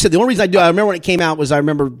funny. You said the only reason I remember when it came out was I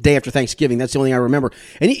remember day after Thanksgiving. That's the only thing I remember.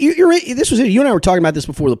 And this was it. You and I were talking about this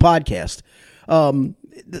before the podcast.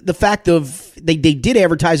 The fact of they did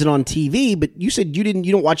advertise it on TV, but you said you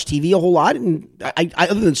don't watch TV a whole lot, and I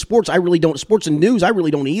other than sports, I really don't. Sports and news, I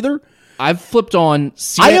really don't either. I've flipped on.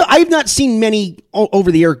 I've not seen many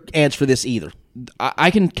over the air ads for this either.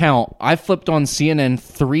 I can count. I flipped on CNN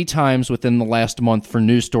 3 times within the last month for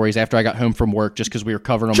news stories after I got home from work, just because we were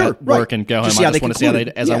covering them at work and go home. I just want to see how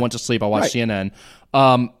they. I went to sleep, I watched CNN,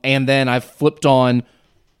 and then I flipped on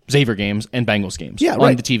Xavier games and Bengals games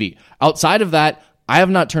on the TV. Outside of that, I have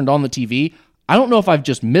not turned on the TV. I don't know if I've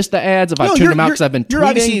just missed the ads, if I've tuned them out because I've been tweeting. You're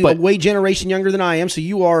obviously a way generation younger than I am, so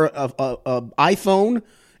you are a iPhone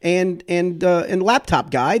and laptop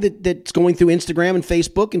guy that's going through Instagram and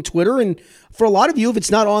Facebook and Twitter. And for a lot of you, if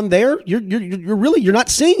it's not on there, you're not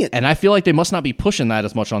seeing it. And I feel like they must not be pushing that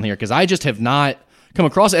as much on here because I just have not come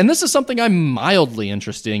across it. And this is something I'm mildly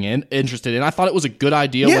interested in. I thought it was a good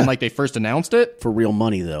idea when they first announced it. For real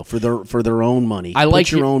money though, for their own money. Put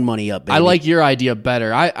your own money up, baby. I like your idea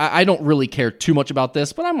better. I don't really care too much about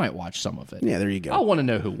this, but I might watch some of it. Yeah, there you go. I want to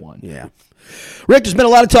know who won. Yeah. Rick, there's been a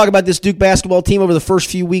lot of talk about this Duke basketball team over the first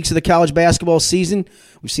few weeks of the college basketball season.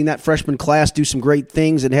 We've seen that freshman class do some great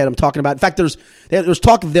things and had them talking about. In fact, there was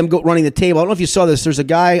talk of them running the table. I don't know if you saw this. There's a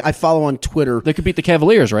guy I follow on Twitter. They could beat the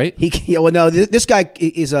Cavaliers, right? This guy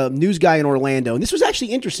is a news guy in Orlando, and this was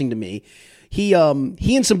actually interesting to me. He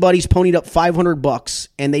and some buddies ponied up $500,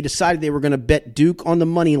 and they decided they were going to bet Duke on the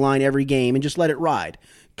money line every game and just let it ride.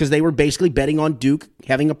 Because they were basically betting on Duke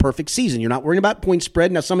having a perfect season. You're not worrying about point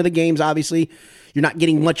spread. Now, some of the games, obviously, you're not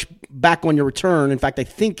getting much back on your return. In fact, I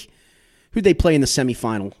think, who'd they play in the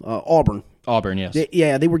semifinal? Auburn. Auburn, yes.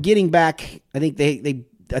 They were getting back, I think they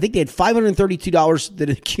had $532 that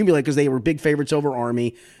had accumulated because they were big favorites over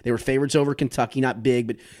Army. They were favorites over Kentucky, not big,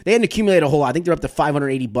 but they hadn't accumulated a whole lot. I think they're up to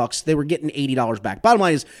 $580. They were getting $80 back. Bottom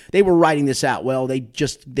line is they were riding this out. Well, they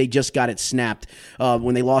just got it snapped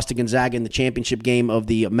when they lost to Gonzaga in the championship game of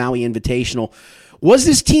the Maui Invitational. Was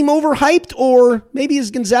this team overhyped, or maybe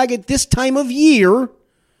is Gonzaga at this time of year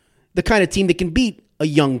the kind of team that can beat a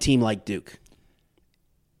young team like Duke?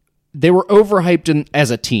 They were overhyped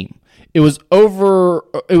as a team. It was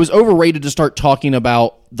overrated to start talking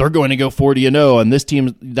about they're going to go 40-0 and this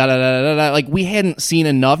team like we hadn't seen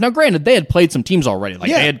enough. Now, granted, they had played some teams already. They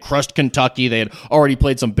had crushed Kentucky. They had already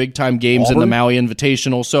played some big time games in the Maui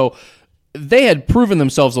Invitational. So they had proven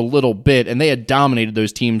themselves a little bit and they had dominated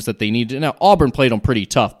those teams that they needed. Now, Auburn played them pretty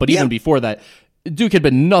tough, but even before that, Duke had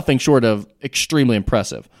been nothing short of extremely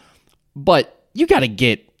impressive. But you got to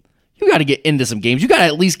get into some games. You got to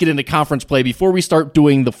at least get into conference play before we start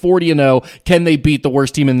doing the 40-0, can they beat the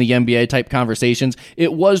worst team in the NBA type conversations.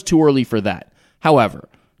 It was too early for that. However,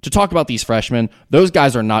 to talk about these freshmen, those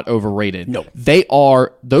guys are not overrated. No. They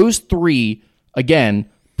are, those three, again,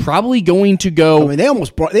 probably going to go. I mean, they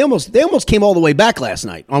almost came all the way back last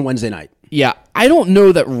night on Wednesday night. Yeah, I don't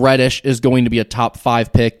know that Reddish is going to be a top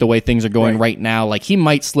 5 pick the way things are going right now. Like, he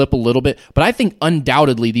might slip a little bit, but I think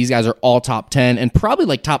undoubtedly these guys are all top 10 and probably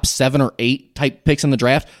like top 7 or 8 type picks in the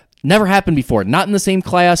draft. Never happened before. Not in the same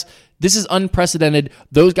class. This is unprecedented.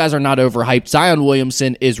 Those guys are not overhyped. Zion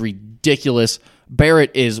Williamson is ridiculous.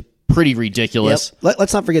 Barrett is pretty ridiculous. Yep.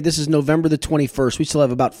 Let's not forget, this is November the 21st. We still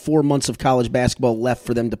have about 4 months of college basketball left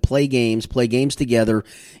for them to play games together,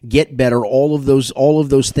 get better, all of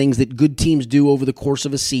those things that good teams do over the course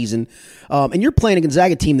of a season. And you're playing a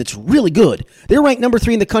Gonzaga team that's really good. They're ranked number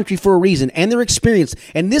 3 in the country for a reason, and they're experienced.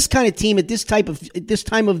 And this kind of team at this time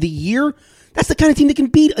of the year, That's the kind of team that can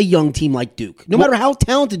beat a young team like Duke, no matter how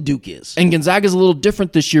talented Duke is. And Gonzaga's a little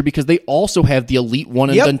different this year because they also have the elite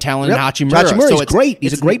one-and-done talent in Hachimura. Hachimura's great.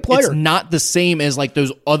 He's a great player. It's not the same as like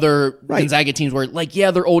those other Gonzaga teams where, like,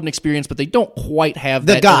 yeah, they're old and experienced, but they don't quite have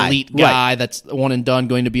that elite guy that's one-and-done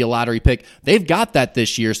going to be a lottery pick. They've got that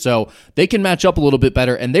this year, so they can match up a little bit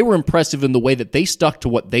better, and they were impressive in the way that they stuck to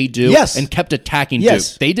what they do and kept attacking Duke.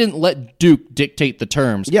 They didn't let Duke dictate the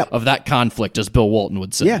terms of that conflict, as Bill Walton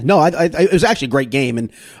would say. Yeah, no, it was actually a great game,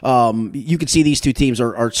 and you could see these two teams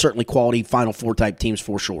are certainly quality Final Four type teams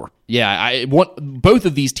for sure. Yeah, both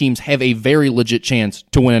of these teams have a very legit chance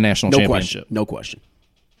to win a national championship. No question.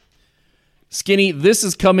 Skinny, this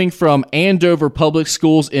is coming from Andover Public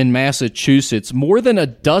Schools in Massachusetts. More than a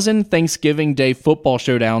dozen Thanksgiving Day football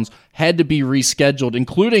showdowns had to be rescheduled,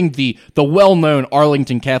 including the well-known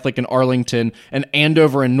Arlington Catholic and Arlington and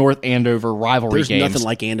Andover and North Andover rivalry games. There's nothing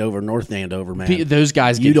like Andover, North Andover, man. Those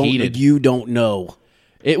guys get heated. You don't know.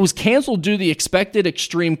 It was canceled due to the expected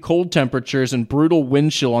extreme cold temperatures and brutal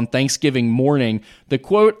wind chill on Thanksgiving morning. The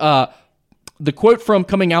quote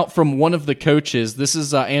coming out from one of the coaches, this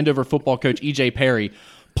is Andover football coach E.J. Perry.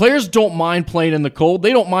 Players don't mind playing in the cold.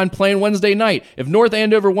 They don't mind playing Wednesday night. If North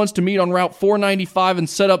Andover wants to meet on Route 495 and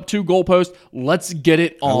set up 2 goalposts, let's get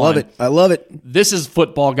it on. I love it. This is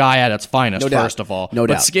football guy at its finest, first of all. No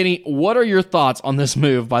doubt. But Skinny, what are your thoughts on this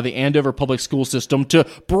move by the Andover Public School System to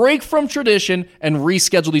break from tradition and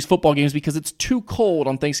reschedule these football games because it's too cold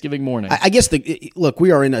on Thanksgiving morning? I guess, look,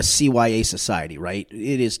 we are in a CYA society, right?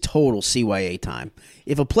 It is total CYA time.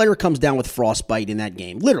 If a player comes down with frostbite in that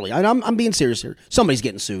game, literally, I'm being serious here, somebody's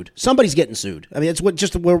getting sued. Somebody's getting sued. I mean, it's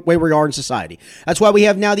just the way we are in society. That's why we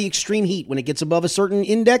have now the extreme heat. When it gets above a certain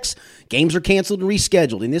index, games are canceled and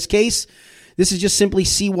rescheduled. In this case, this is just simply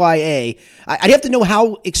CYA. I'd have to know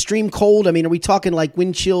how extreme cold. I mean, are we talking like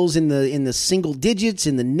wind chills in the single digits,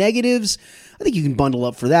 in the negatives? I think you can bundle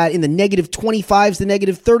up for that. In the negative 25s, the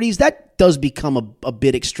negative 30s, that does become a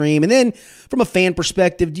bit extreme. And then from a fan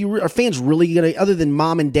perspective, are fans really going to, other than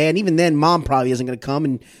mom and dad, and even then mom probably isn't going to come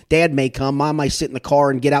and dad may come. Mom might sit in the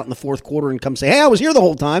car and get out in the fourth quarter and come say, hey, I was here the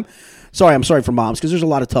whole time. I'm sorry for moms because there's a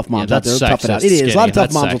lot of tough moms out there. Tough it out. It is. A lot of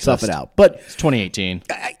tough moms will tough it out. But it's 2018.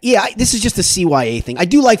 This is just a CYA thing. I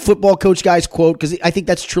do like football coach guys' quote because I think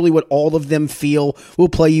that's truly what all of them feel. We'll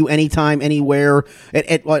play you anytime, anywhere.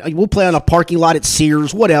 We'll play on a parking lot at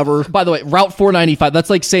Sears, whatever. By the way, Route 495, that's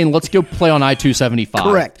like saying let's go play on I-275.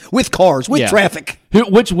 Correct. With cars, with traffic.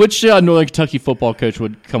 Which Northern Kentucky football coach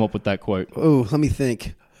would come up with that quote? Oh, let me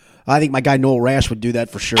think. I think my guy Noel Rash would do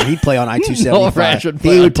that for sure. He'd play on I-275. Noel Rash would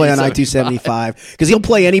play on I-275 because he'll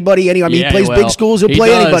play anybody. He plays big schools. He'll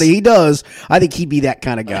play anybody. He does. I think he'd be that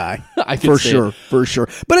kind of guy. For sure.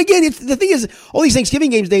 But again, the thing is, all these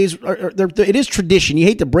Thanksgiving games days, it is tradition. You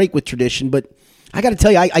hate to break with tradition, but I got to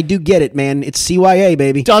tell you, I do get it, man. It's CYA,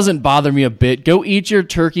 baby. Doesn't bother me a bit. Go eat your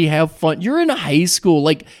turkey, have fun. You're in high school.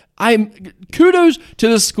 Kudos to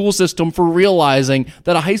the school system for realizing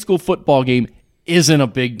that a high school football game isn't a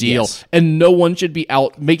big deal, and no one should be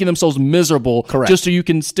out making themselves miserable just so you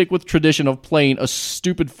can stick with tradition of playing a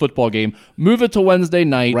stupid football game. Move it to Wednesday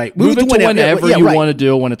night. Right. Move it to whenever you want to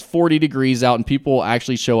do when it's 40 degrees out and people will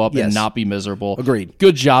actually show up and not be miserable. Agreed.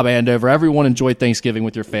 Good job, Andover. Everyone enjoy Thanksgiving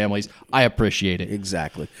with your families. I appreciate it.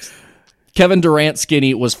 Exactly. Kevin Durant,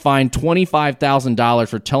 Skinny, was fined $25,000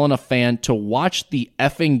 for telling a fan to watch the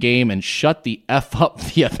effing game and shut the F up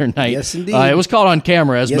the other night. Yes, indeed. It was caught on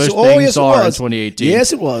camera, as most things are in 2018.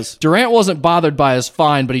 Yes, it was. Durant wasn't bothered by his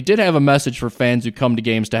fine, but he did have a message for fans who come to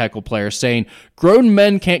games to heckle players, saying, grown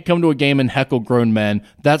men can't come to a game and heckle grown men.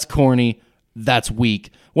 That's corny. That's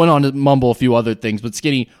weak. Went on to mumble a few other things, but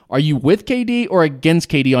Skinny, are you with KD or against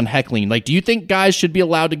KD on heckling? Do you think guys should be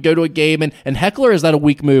allowed to go to a game and heckle, or is that a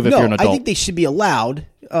weak move if you're an adult? I think they should be allowed.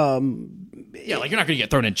 You're not going to get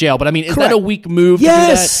thrown in jail, but is that a weak move?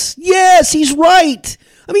 Yes, he's right.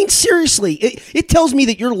 Seriously, it tells me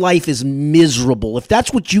that your life is miserable. If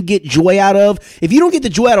that's what you get joy out of, if you don't get the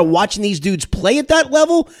joy out of watching these dudes play at that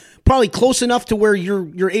level, probably close enough to where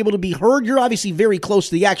you're able to be heard. You're obviously very close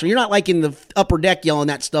to the action. You're not like in the upper deck yelling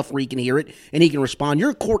that stuff where he can hear it and he can respond.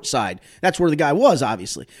 You're courtside. That's where the guy was,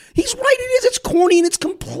 obviously. He's right. It is. It's corny and it's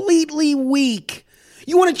completely weak.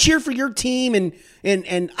 You want to cheer for your team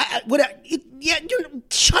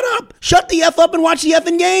shut up. Shut the F up and watch the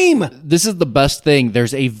effing game. This is the best thing.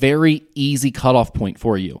 There's a very easy cutoff point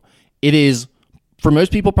for you. It is, for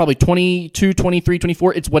most people, probably 22, 23,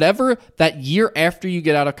 24. It's whatever that year after you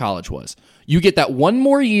get out of college was. You get that one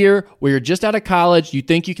more year where you're just out of college. You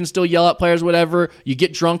think you can still yell at players, whatever. You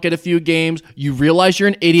get drunk at a few games. You realize you're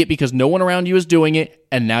an idiot because no one around you is doing it.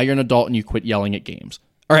 And now you're an adult and you quit yelling at games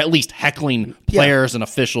or at least heckling players and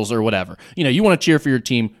officials or whatever. You want to cheer for your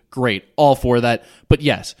team, great, all for that. But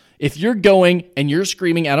yes, if you're going and you're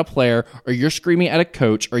screaming at a player or you're screaming at a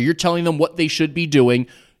coach or you're telling them what they should be doing,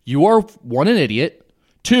 you are, one, an idiot.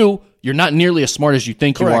 Two, you're not nearly as smart as you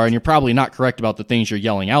think you are, and you're probably not correct about the things you're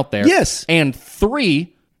yelling out there. Yes. And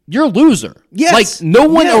three, you're a loser. Yes. Like, no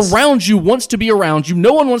one around you wants to be around you.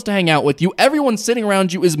 No one wants to hang out with you. Everyone sitting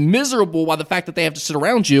around you is miserable by the fact that they have to sit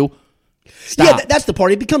around you. Stop. Yeah, that's the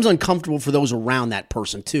part. It becomes uncomfortable for those around that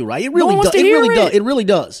person too, right? It really one does. wants to hear it. It really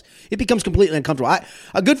does. It becomes completely uncomfortable.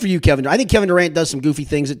 Good for you, Kevin. I think Kevin Durant does some goofy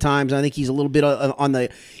things at times. I think he's a little bit on the.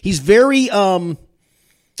 He's very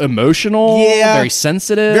emotional. Yeah, very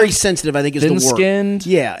sensitive. Very sensitive. I think is the word. Thin-skinned.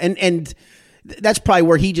 Yeah, and that's probably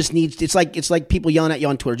where he just needs. It's like people yelling at you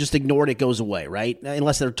on Twitter. Just ignore it; it goes away, right?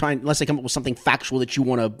 Unless they come up with something factual that you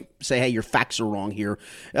want to say, "Hey, your facts are wrong here."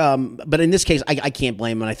 But in this case, I can't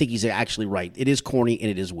blame him. And I think he's actually right. It is corny and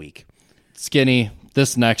it is weak. Skinny.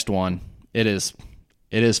 This next one, it is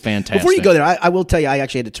fantastic. Before you go there, I will tell you, I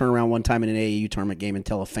actually had to turn around one time in an AAU tournament game and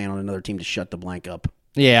tell a fan on another team to shut the blank up.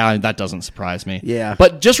 Yeah, that doesn't surprise me. Yeah.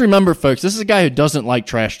 But just remember, folks, this is a guy who doesn't like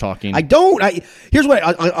trash talking. I don't. Here's what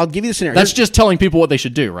I'll give you the scenario. That's just telling people what they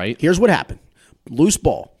should do, right? Here's what happened. Loose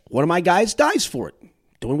ball. One of my guys dives for it.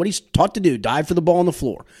 Doing what he's taught to do. Dive for the ball on the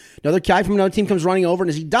floor. Another guy from another team comes running over, and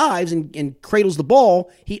as he dives and cradles the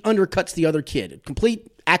ball, he undercuts the other kid. A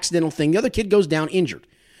complete accidental thing. The other kid goes down injured.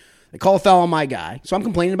 They call a foul on my guy. So I'm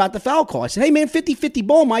complaining about the foul call. I said, hey, man, 50-50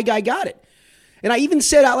 ball. My guy got it. And I even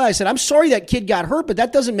said out loud, I said, I'm sorry that kid got hurt, but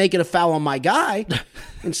that doesn't make it a foul on my guy.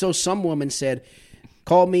 And so some woman said,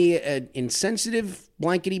 call me an insensitive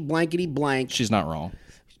blankety blank. She's not wrong.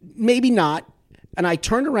 Maybe not. And I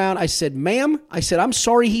turned around. I said, ma'am, I'm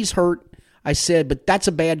sorry he's hurt. I said, but that's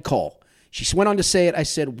a bad call. She went on to say it. I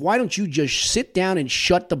said, why don't you just sit down and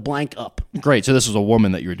shut the blank up? Great. So this was a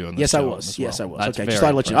woman that you were doing this Yes, to I was. well. Yes, I was. That's okay, very just thought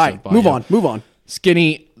I'd let you know. All right, move on.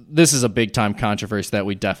 Skinny, this is a big-time controversy that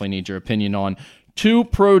we definitely need your opinion on. Two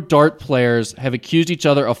pro dart players have accused each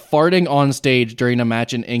other of farting on stage during a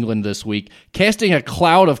match in England this week, casting a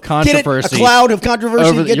cloud of controversy. A cloud of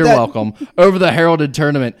controversy? You're welcome. Over the heralded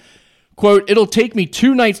tournament. Quote, it'll take me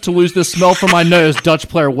 2 nights to lose the smell from my nose, Dutch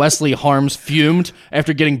player Wesley Harms fumed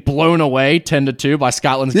after getting blown away 10-2 by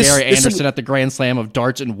Scotland's Gary Anderson at the Grand Slam of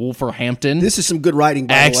Darts in Wolverhampton. This is some good writing,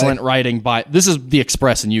 by Excellent the way. writing by... This is The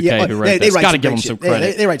Express in UK who wrote this. Got to give them some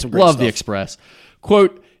credit. They write some great Love stuff. The Express.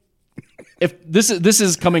 Quote, if this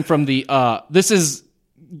is coming from the... this is...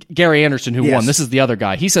 Gary Anderson, who won. This is the other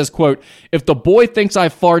guy. He says, quote, if the boy thinks I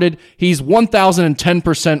farted, he's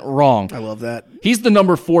 1,010% wrong. I love that. He's the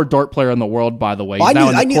number 4 dart player in the world, by the way. He's now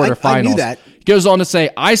in the quarterfinals. I knew that. He goes on to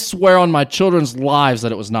say, I swear on my children's lives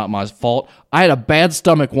that it was not my fault. I had a bad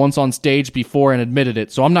stomach once on stage before and admitted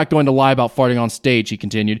it, so I'm not going to lie about farting on stage, he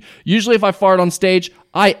continued. Usually if I fart on stage,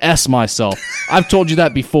 I S myself. I've told you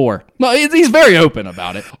that before. No, he's very open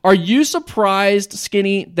about it. Are you surprised,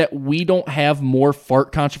 Skinny, that we don't have more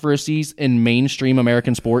fart controversies in mainstream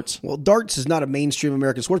American sports? Well, darts is not a mainstream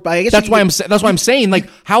American sport, but I guess that's why I'm saying, like,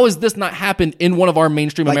 how has this not happened in one of our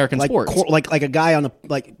mainstream American sports? Like a guy on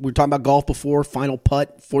we were talking about golf before, final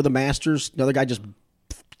putt for the Masters. Another guy just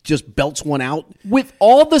belts one out. With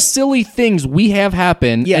all the silly things we have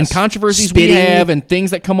happen and controversies we have and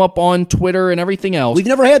things that come up on Twitter and everything else. We've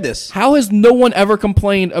never had this. How has no one ever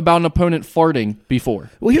complained about an opponent farting before?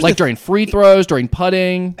 Well, like during free throws, during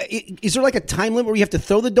putting? Is there like a time limit where you have to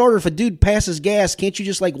throw the dart, or if a dude passes gas, can't you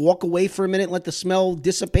just like walk away for a minute and let the smell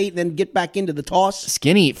dissipate and then get back into the toss?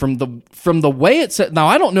 Skinny, from the way it said. Now,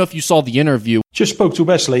 I don't know if you saw the interview. Just spoke to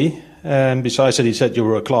Wesley. Besides that, he said you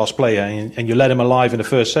were a class player and you let him alive in the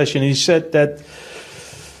first session. He said that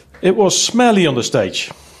it was smelly on the stage.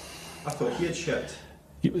 I thought he had shit.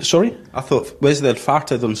 Sorry? I thought Wesley had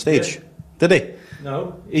farted on stage. Yeah. Did he?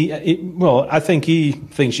 No. Well, I think he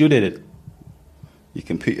thinks you did it. You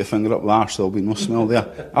can put your finger up the arse, there'll be no smell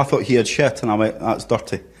there. I thought he had shit, and I went, that's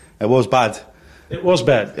dirty. It was bad. It was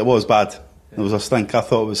bad? It was bad. Yeah. There was a stink. I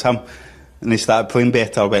thought it was him. And he started playing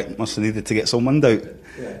better. I went, must have needed to get some wind out.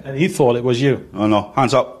 Yeah. And he thought it was you? Oh no,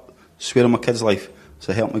 hands up. Swear on my kid's life.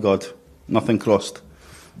 So help me God. Nothing crossed.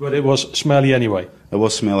 But it was smelly anyway? It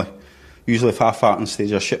was smelly. Usually if I fart on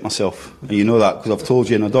stage I shit myself. And you know that because I've told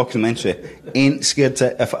you in a documentary. Ain't scared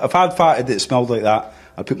to... If I'd farted that smelled like that,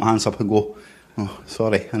 I'd put my hands up and go, oh,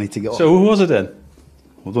 sorry, I need to get up. So who was it then?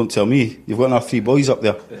 Well, don't tell me. You've got enough 3 boys up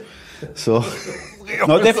there. So...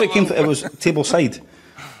 No, it definitely came... It was table side.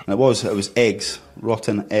 And it was eggs.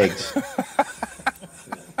 Rotten eggs.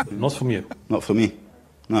 Not from you? Not from me.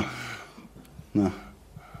 No.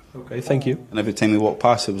 Okay, thank you. And every time we walked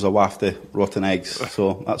past, there was a waft of rotten eggs.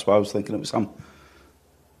 So that's why I was thinking it was him.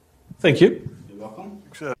 Thank you. You're welcome.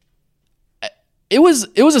 It was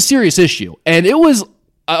a serious issue, and it was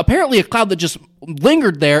apparently a cloud that just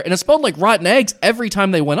lingered there, and it smelled like rotten eggs every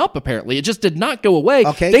time they went up. Apparently, it just did not go away.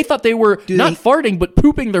 Okay. They thought they were not farting but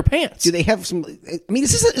pooping their pants. Do they have some? I mean,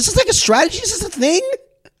 is this like a strategy? Is this a thing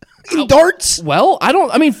in darts? Well,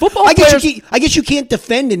 I mean, football I players. guess you can't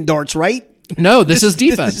defend in darts, right? No, this is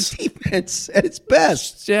defense. This is defense at its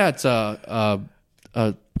best. Yeah, it's a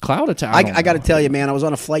cloud attack. I got to tell you, man, I was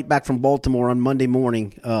on a flight back from Baltimore on Monday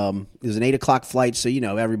morning. It was an 8:00 flight, so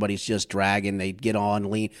everybody's just dragging. They get on,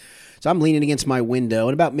 lean. So I'm leaning against my window,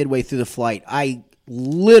 and about midway through the flight, I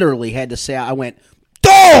literally had to say, I went,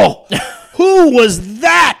 "Oh, who was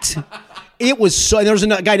that?" It was so. And there was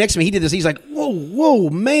a guy next to me. He did this. He's like, "Whoa,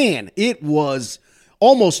 man!" It was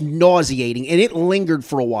almost nauseating, and it lingered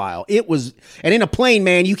for a while. It was, and in a plane,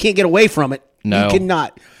 man, you can't get away from it. No. You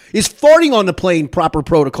cannot. Is farting on the plane proper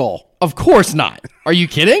protocol? Of course not. Are you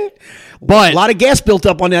kidding? But A lot of gas built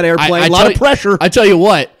up on that airplane. A lot of pressure. I tell you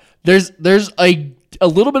what, there's a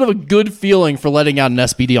little bit of a good feeling for letting out an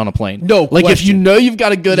SPD on a plane. No like if you question. know you've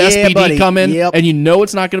got a good SPD buddy. coming, Yep. and you know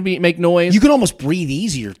it's not going to make noise. You can almost breathe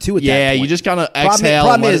easier too at that yeah, point. you just kind of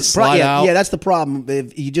exhale and let it slide out. Yeah, that's the problem.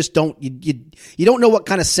 If you just don't, you don't know what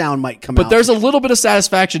kind of sound might come out. But there's a little bit of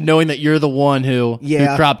satisfaction knowing that you're the one who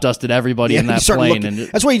crop dusted everybody in you that start plane. looking- And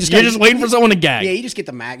that's why you you're just waiting for someone to gag. Yeah, you just get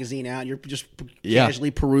the magazine out. And you're just casually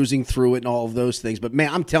perusing through it and all of those things. But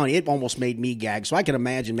man, I'm telling you, it almost made me gag. So I can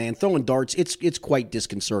imagine, man, throwing darts. It's quite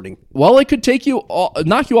disconcerting. Well, it could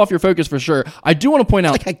knock you off your focus for sure. I do want to point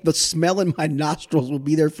out. Like the smell in my nostrils will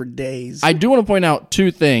be there for days. I do want to point out two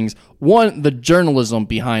things. One, the journalism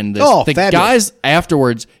behind this. Oh, the fabulous. guys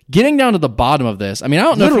afterwards getting down to the bottom of this. I mean, I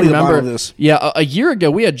don't know Literally if you the bottom remember of this. Yeah, a year ago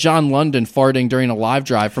we had John London farting during a live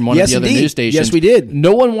drive from one of the other indeed. news stations. Yes, we did.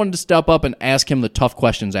 No one wanted to step up and ask him the tough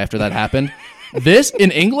questions after that happened. This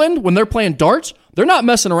in England, when they're playing darts, they're not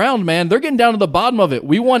messing around, man. They're getting down to the bottom of it.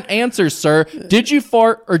 We want answers, sir. Did you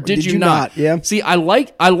fart or did you not? Yeah. See, I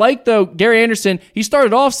like though Gary Anderson. He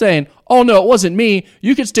started off saying, "Oh no, it wasn't me.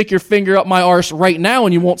 You could stick your finger up my arse right now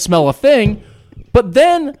and you won't smell a thing." But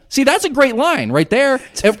then, see, that's a great line right there.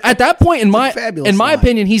 At that point, in my line.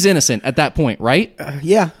 opinion, he's innocent at that point, right?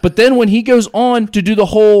 Yeah. But then when he goes on to do the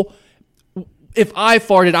whole, if I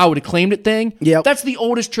farted, I would have claimed it thing. Yep. That's the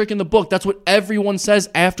oldest trick in the book. That's what everyone says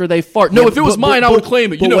after they fart. No, if it was mine, I would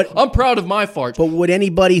claim it. I'm proud of my fart. But would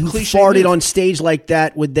anybody who Cliche farted move. on stage like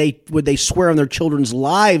that, would they swear on their children's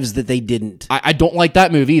lives that they didn't? I don't like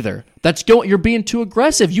that move either. You're being too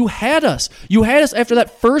aggressive. You had us. You had us after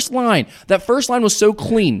that first line. That first line was so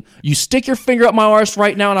clean. You stick your finger up my arse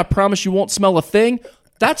right now, and I promise you won't smell a thing.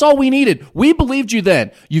 That's all we needed. We believed you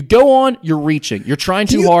then. You go on, you're reaching. You're trying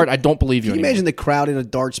too hard. I don't believe you Can you anymore. imagine the crowd in a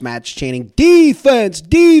darts match chanting, "Defense,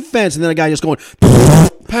 defense," and then a guy just going,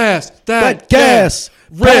 Pass that gas,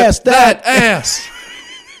 Rip pass that ass.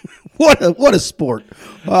 What a sport.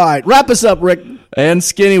 All right, wrap us up, Rick. And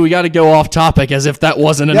Skinny, we got to go off topic as if that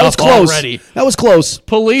wasn't That enough was close. already. That was close.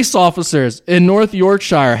 Police officers in North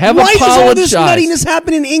Yorkshire have Why does all this apologized. nuttiness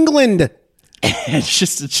happen in England? It's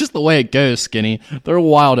just the way it goes, Skinny. They're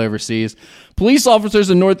wild overseas. Police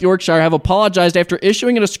officers in North Yorkshire have apologized after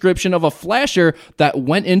issuing a description of a flasher that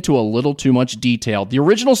went into a little too much detail. The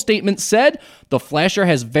original statement said the flasher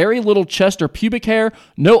has very little chest or pubic hair,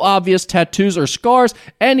 no obvious tattoos or scars,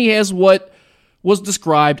 and he has what was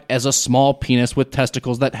described as a small penis with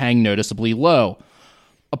testicles that hang noticeably low.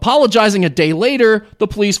 Apologizing a day later, the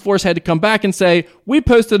police force had to come back and say, "We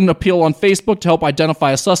posted an appeal on Facebook to help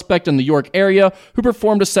identify a suspect in the York area who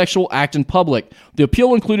performed a sexual act in public. The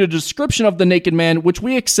appeal included a description of the naked man, which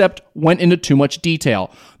we accept went into too much detail.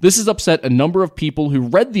 This has upset a number of people who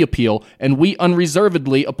read the appeal, and we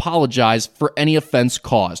unreservedly apologize for any offense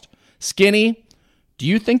caused." Skinny, do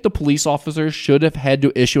you think the police officers should have had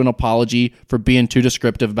to issue an apology for being too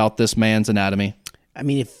descriptive about this man's anatomy? I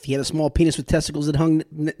mean, if he had a small penis with testicles that hung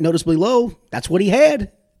noticeably low, that's what he had.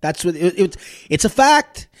 That's what it's a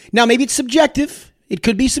fact. Now, maybe it's subjective. It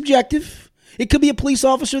could be subjective. It could be a police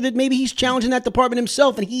officer that maybe he's challenging that department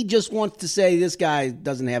himself, and he just wants to say this guy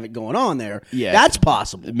doesn't have it going on there. Yeah, that's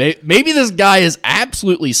possible. Maybe this guy is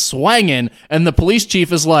absolutely swanging, and the police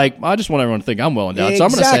chief is like, "I just want everyone to think I'm well endowed." So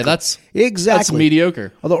I'm going to say that's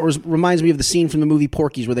mediocre. Although it reminds me of the scene from the movie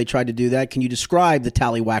Porky's where they tried to do that. Can you describe the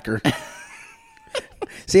tallywhacker?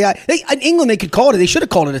 See, in England they could call it. They should have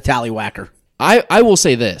called it a tallywhacker. I will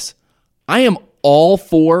say this: I am all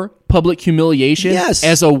for public humiliation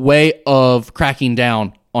as a way of cracking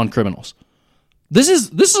down on criminals. This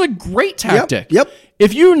is a great tactic. Yep.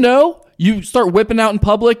 If you start whipping out in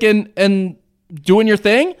public and doing your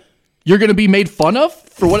thing, you're going to be made fun of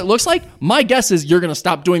for what it looks like. My guess is you're going to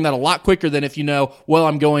stop doing that a lot quicker than if you know, well,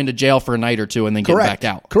 I'm going to jail for a night or two and then get back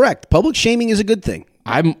out. Correct. Public shaming is a good thing.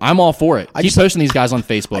 I'm all for it. Keep posting these guys on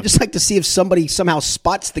Facebook. I just like to see if somebody somehow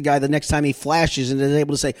spots the guy the next time he flashes and is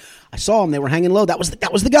able to say, I saw him, they were hanging low. That was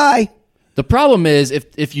the guy. The problem is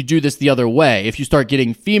if you do this the other way, if you start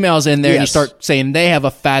getting females in there and you start saying they have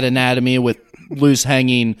a fat anatomy with loose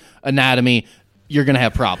hanging anatomy, you're going to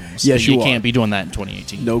have problems. Yes, you can't be doing that in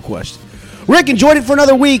 2018. No question. Rick, enjoyed it for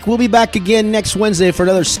another week. We'll be back again next Wednesday for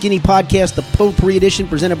another Skinny Podcast, the Potpourri edition,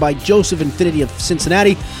 presented by Joseph Infinity of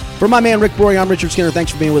Cincinnati. For my man Rick Broering, I'm Richard Skinner.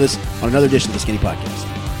 Thanks for being with us on another edition of the Skinny Podcast.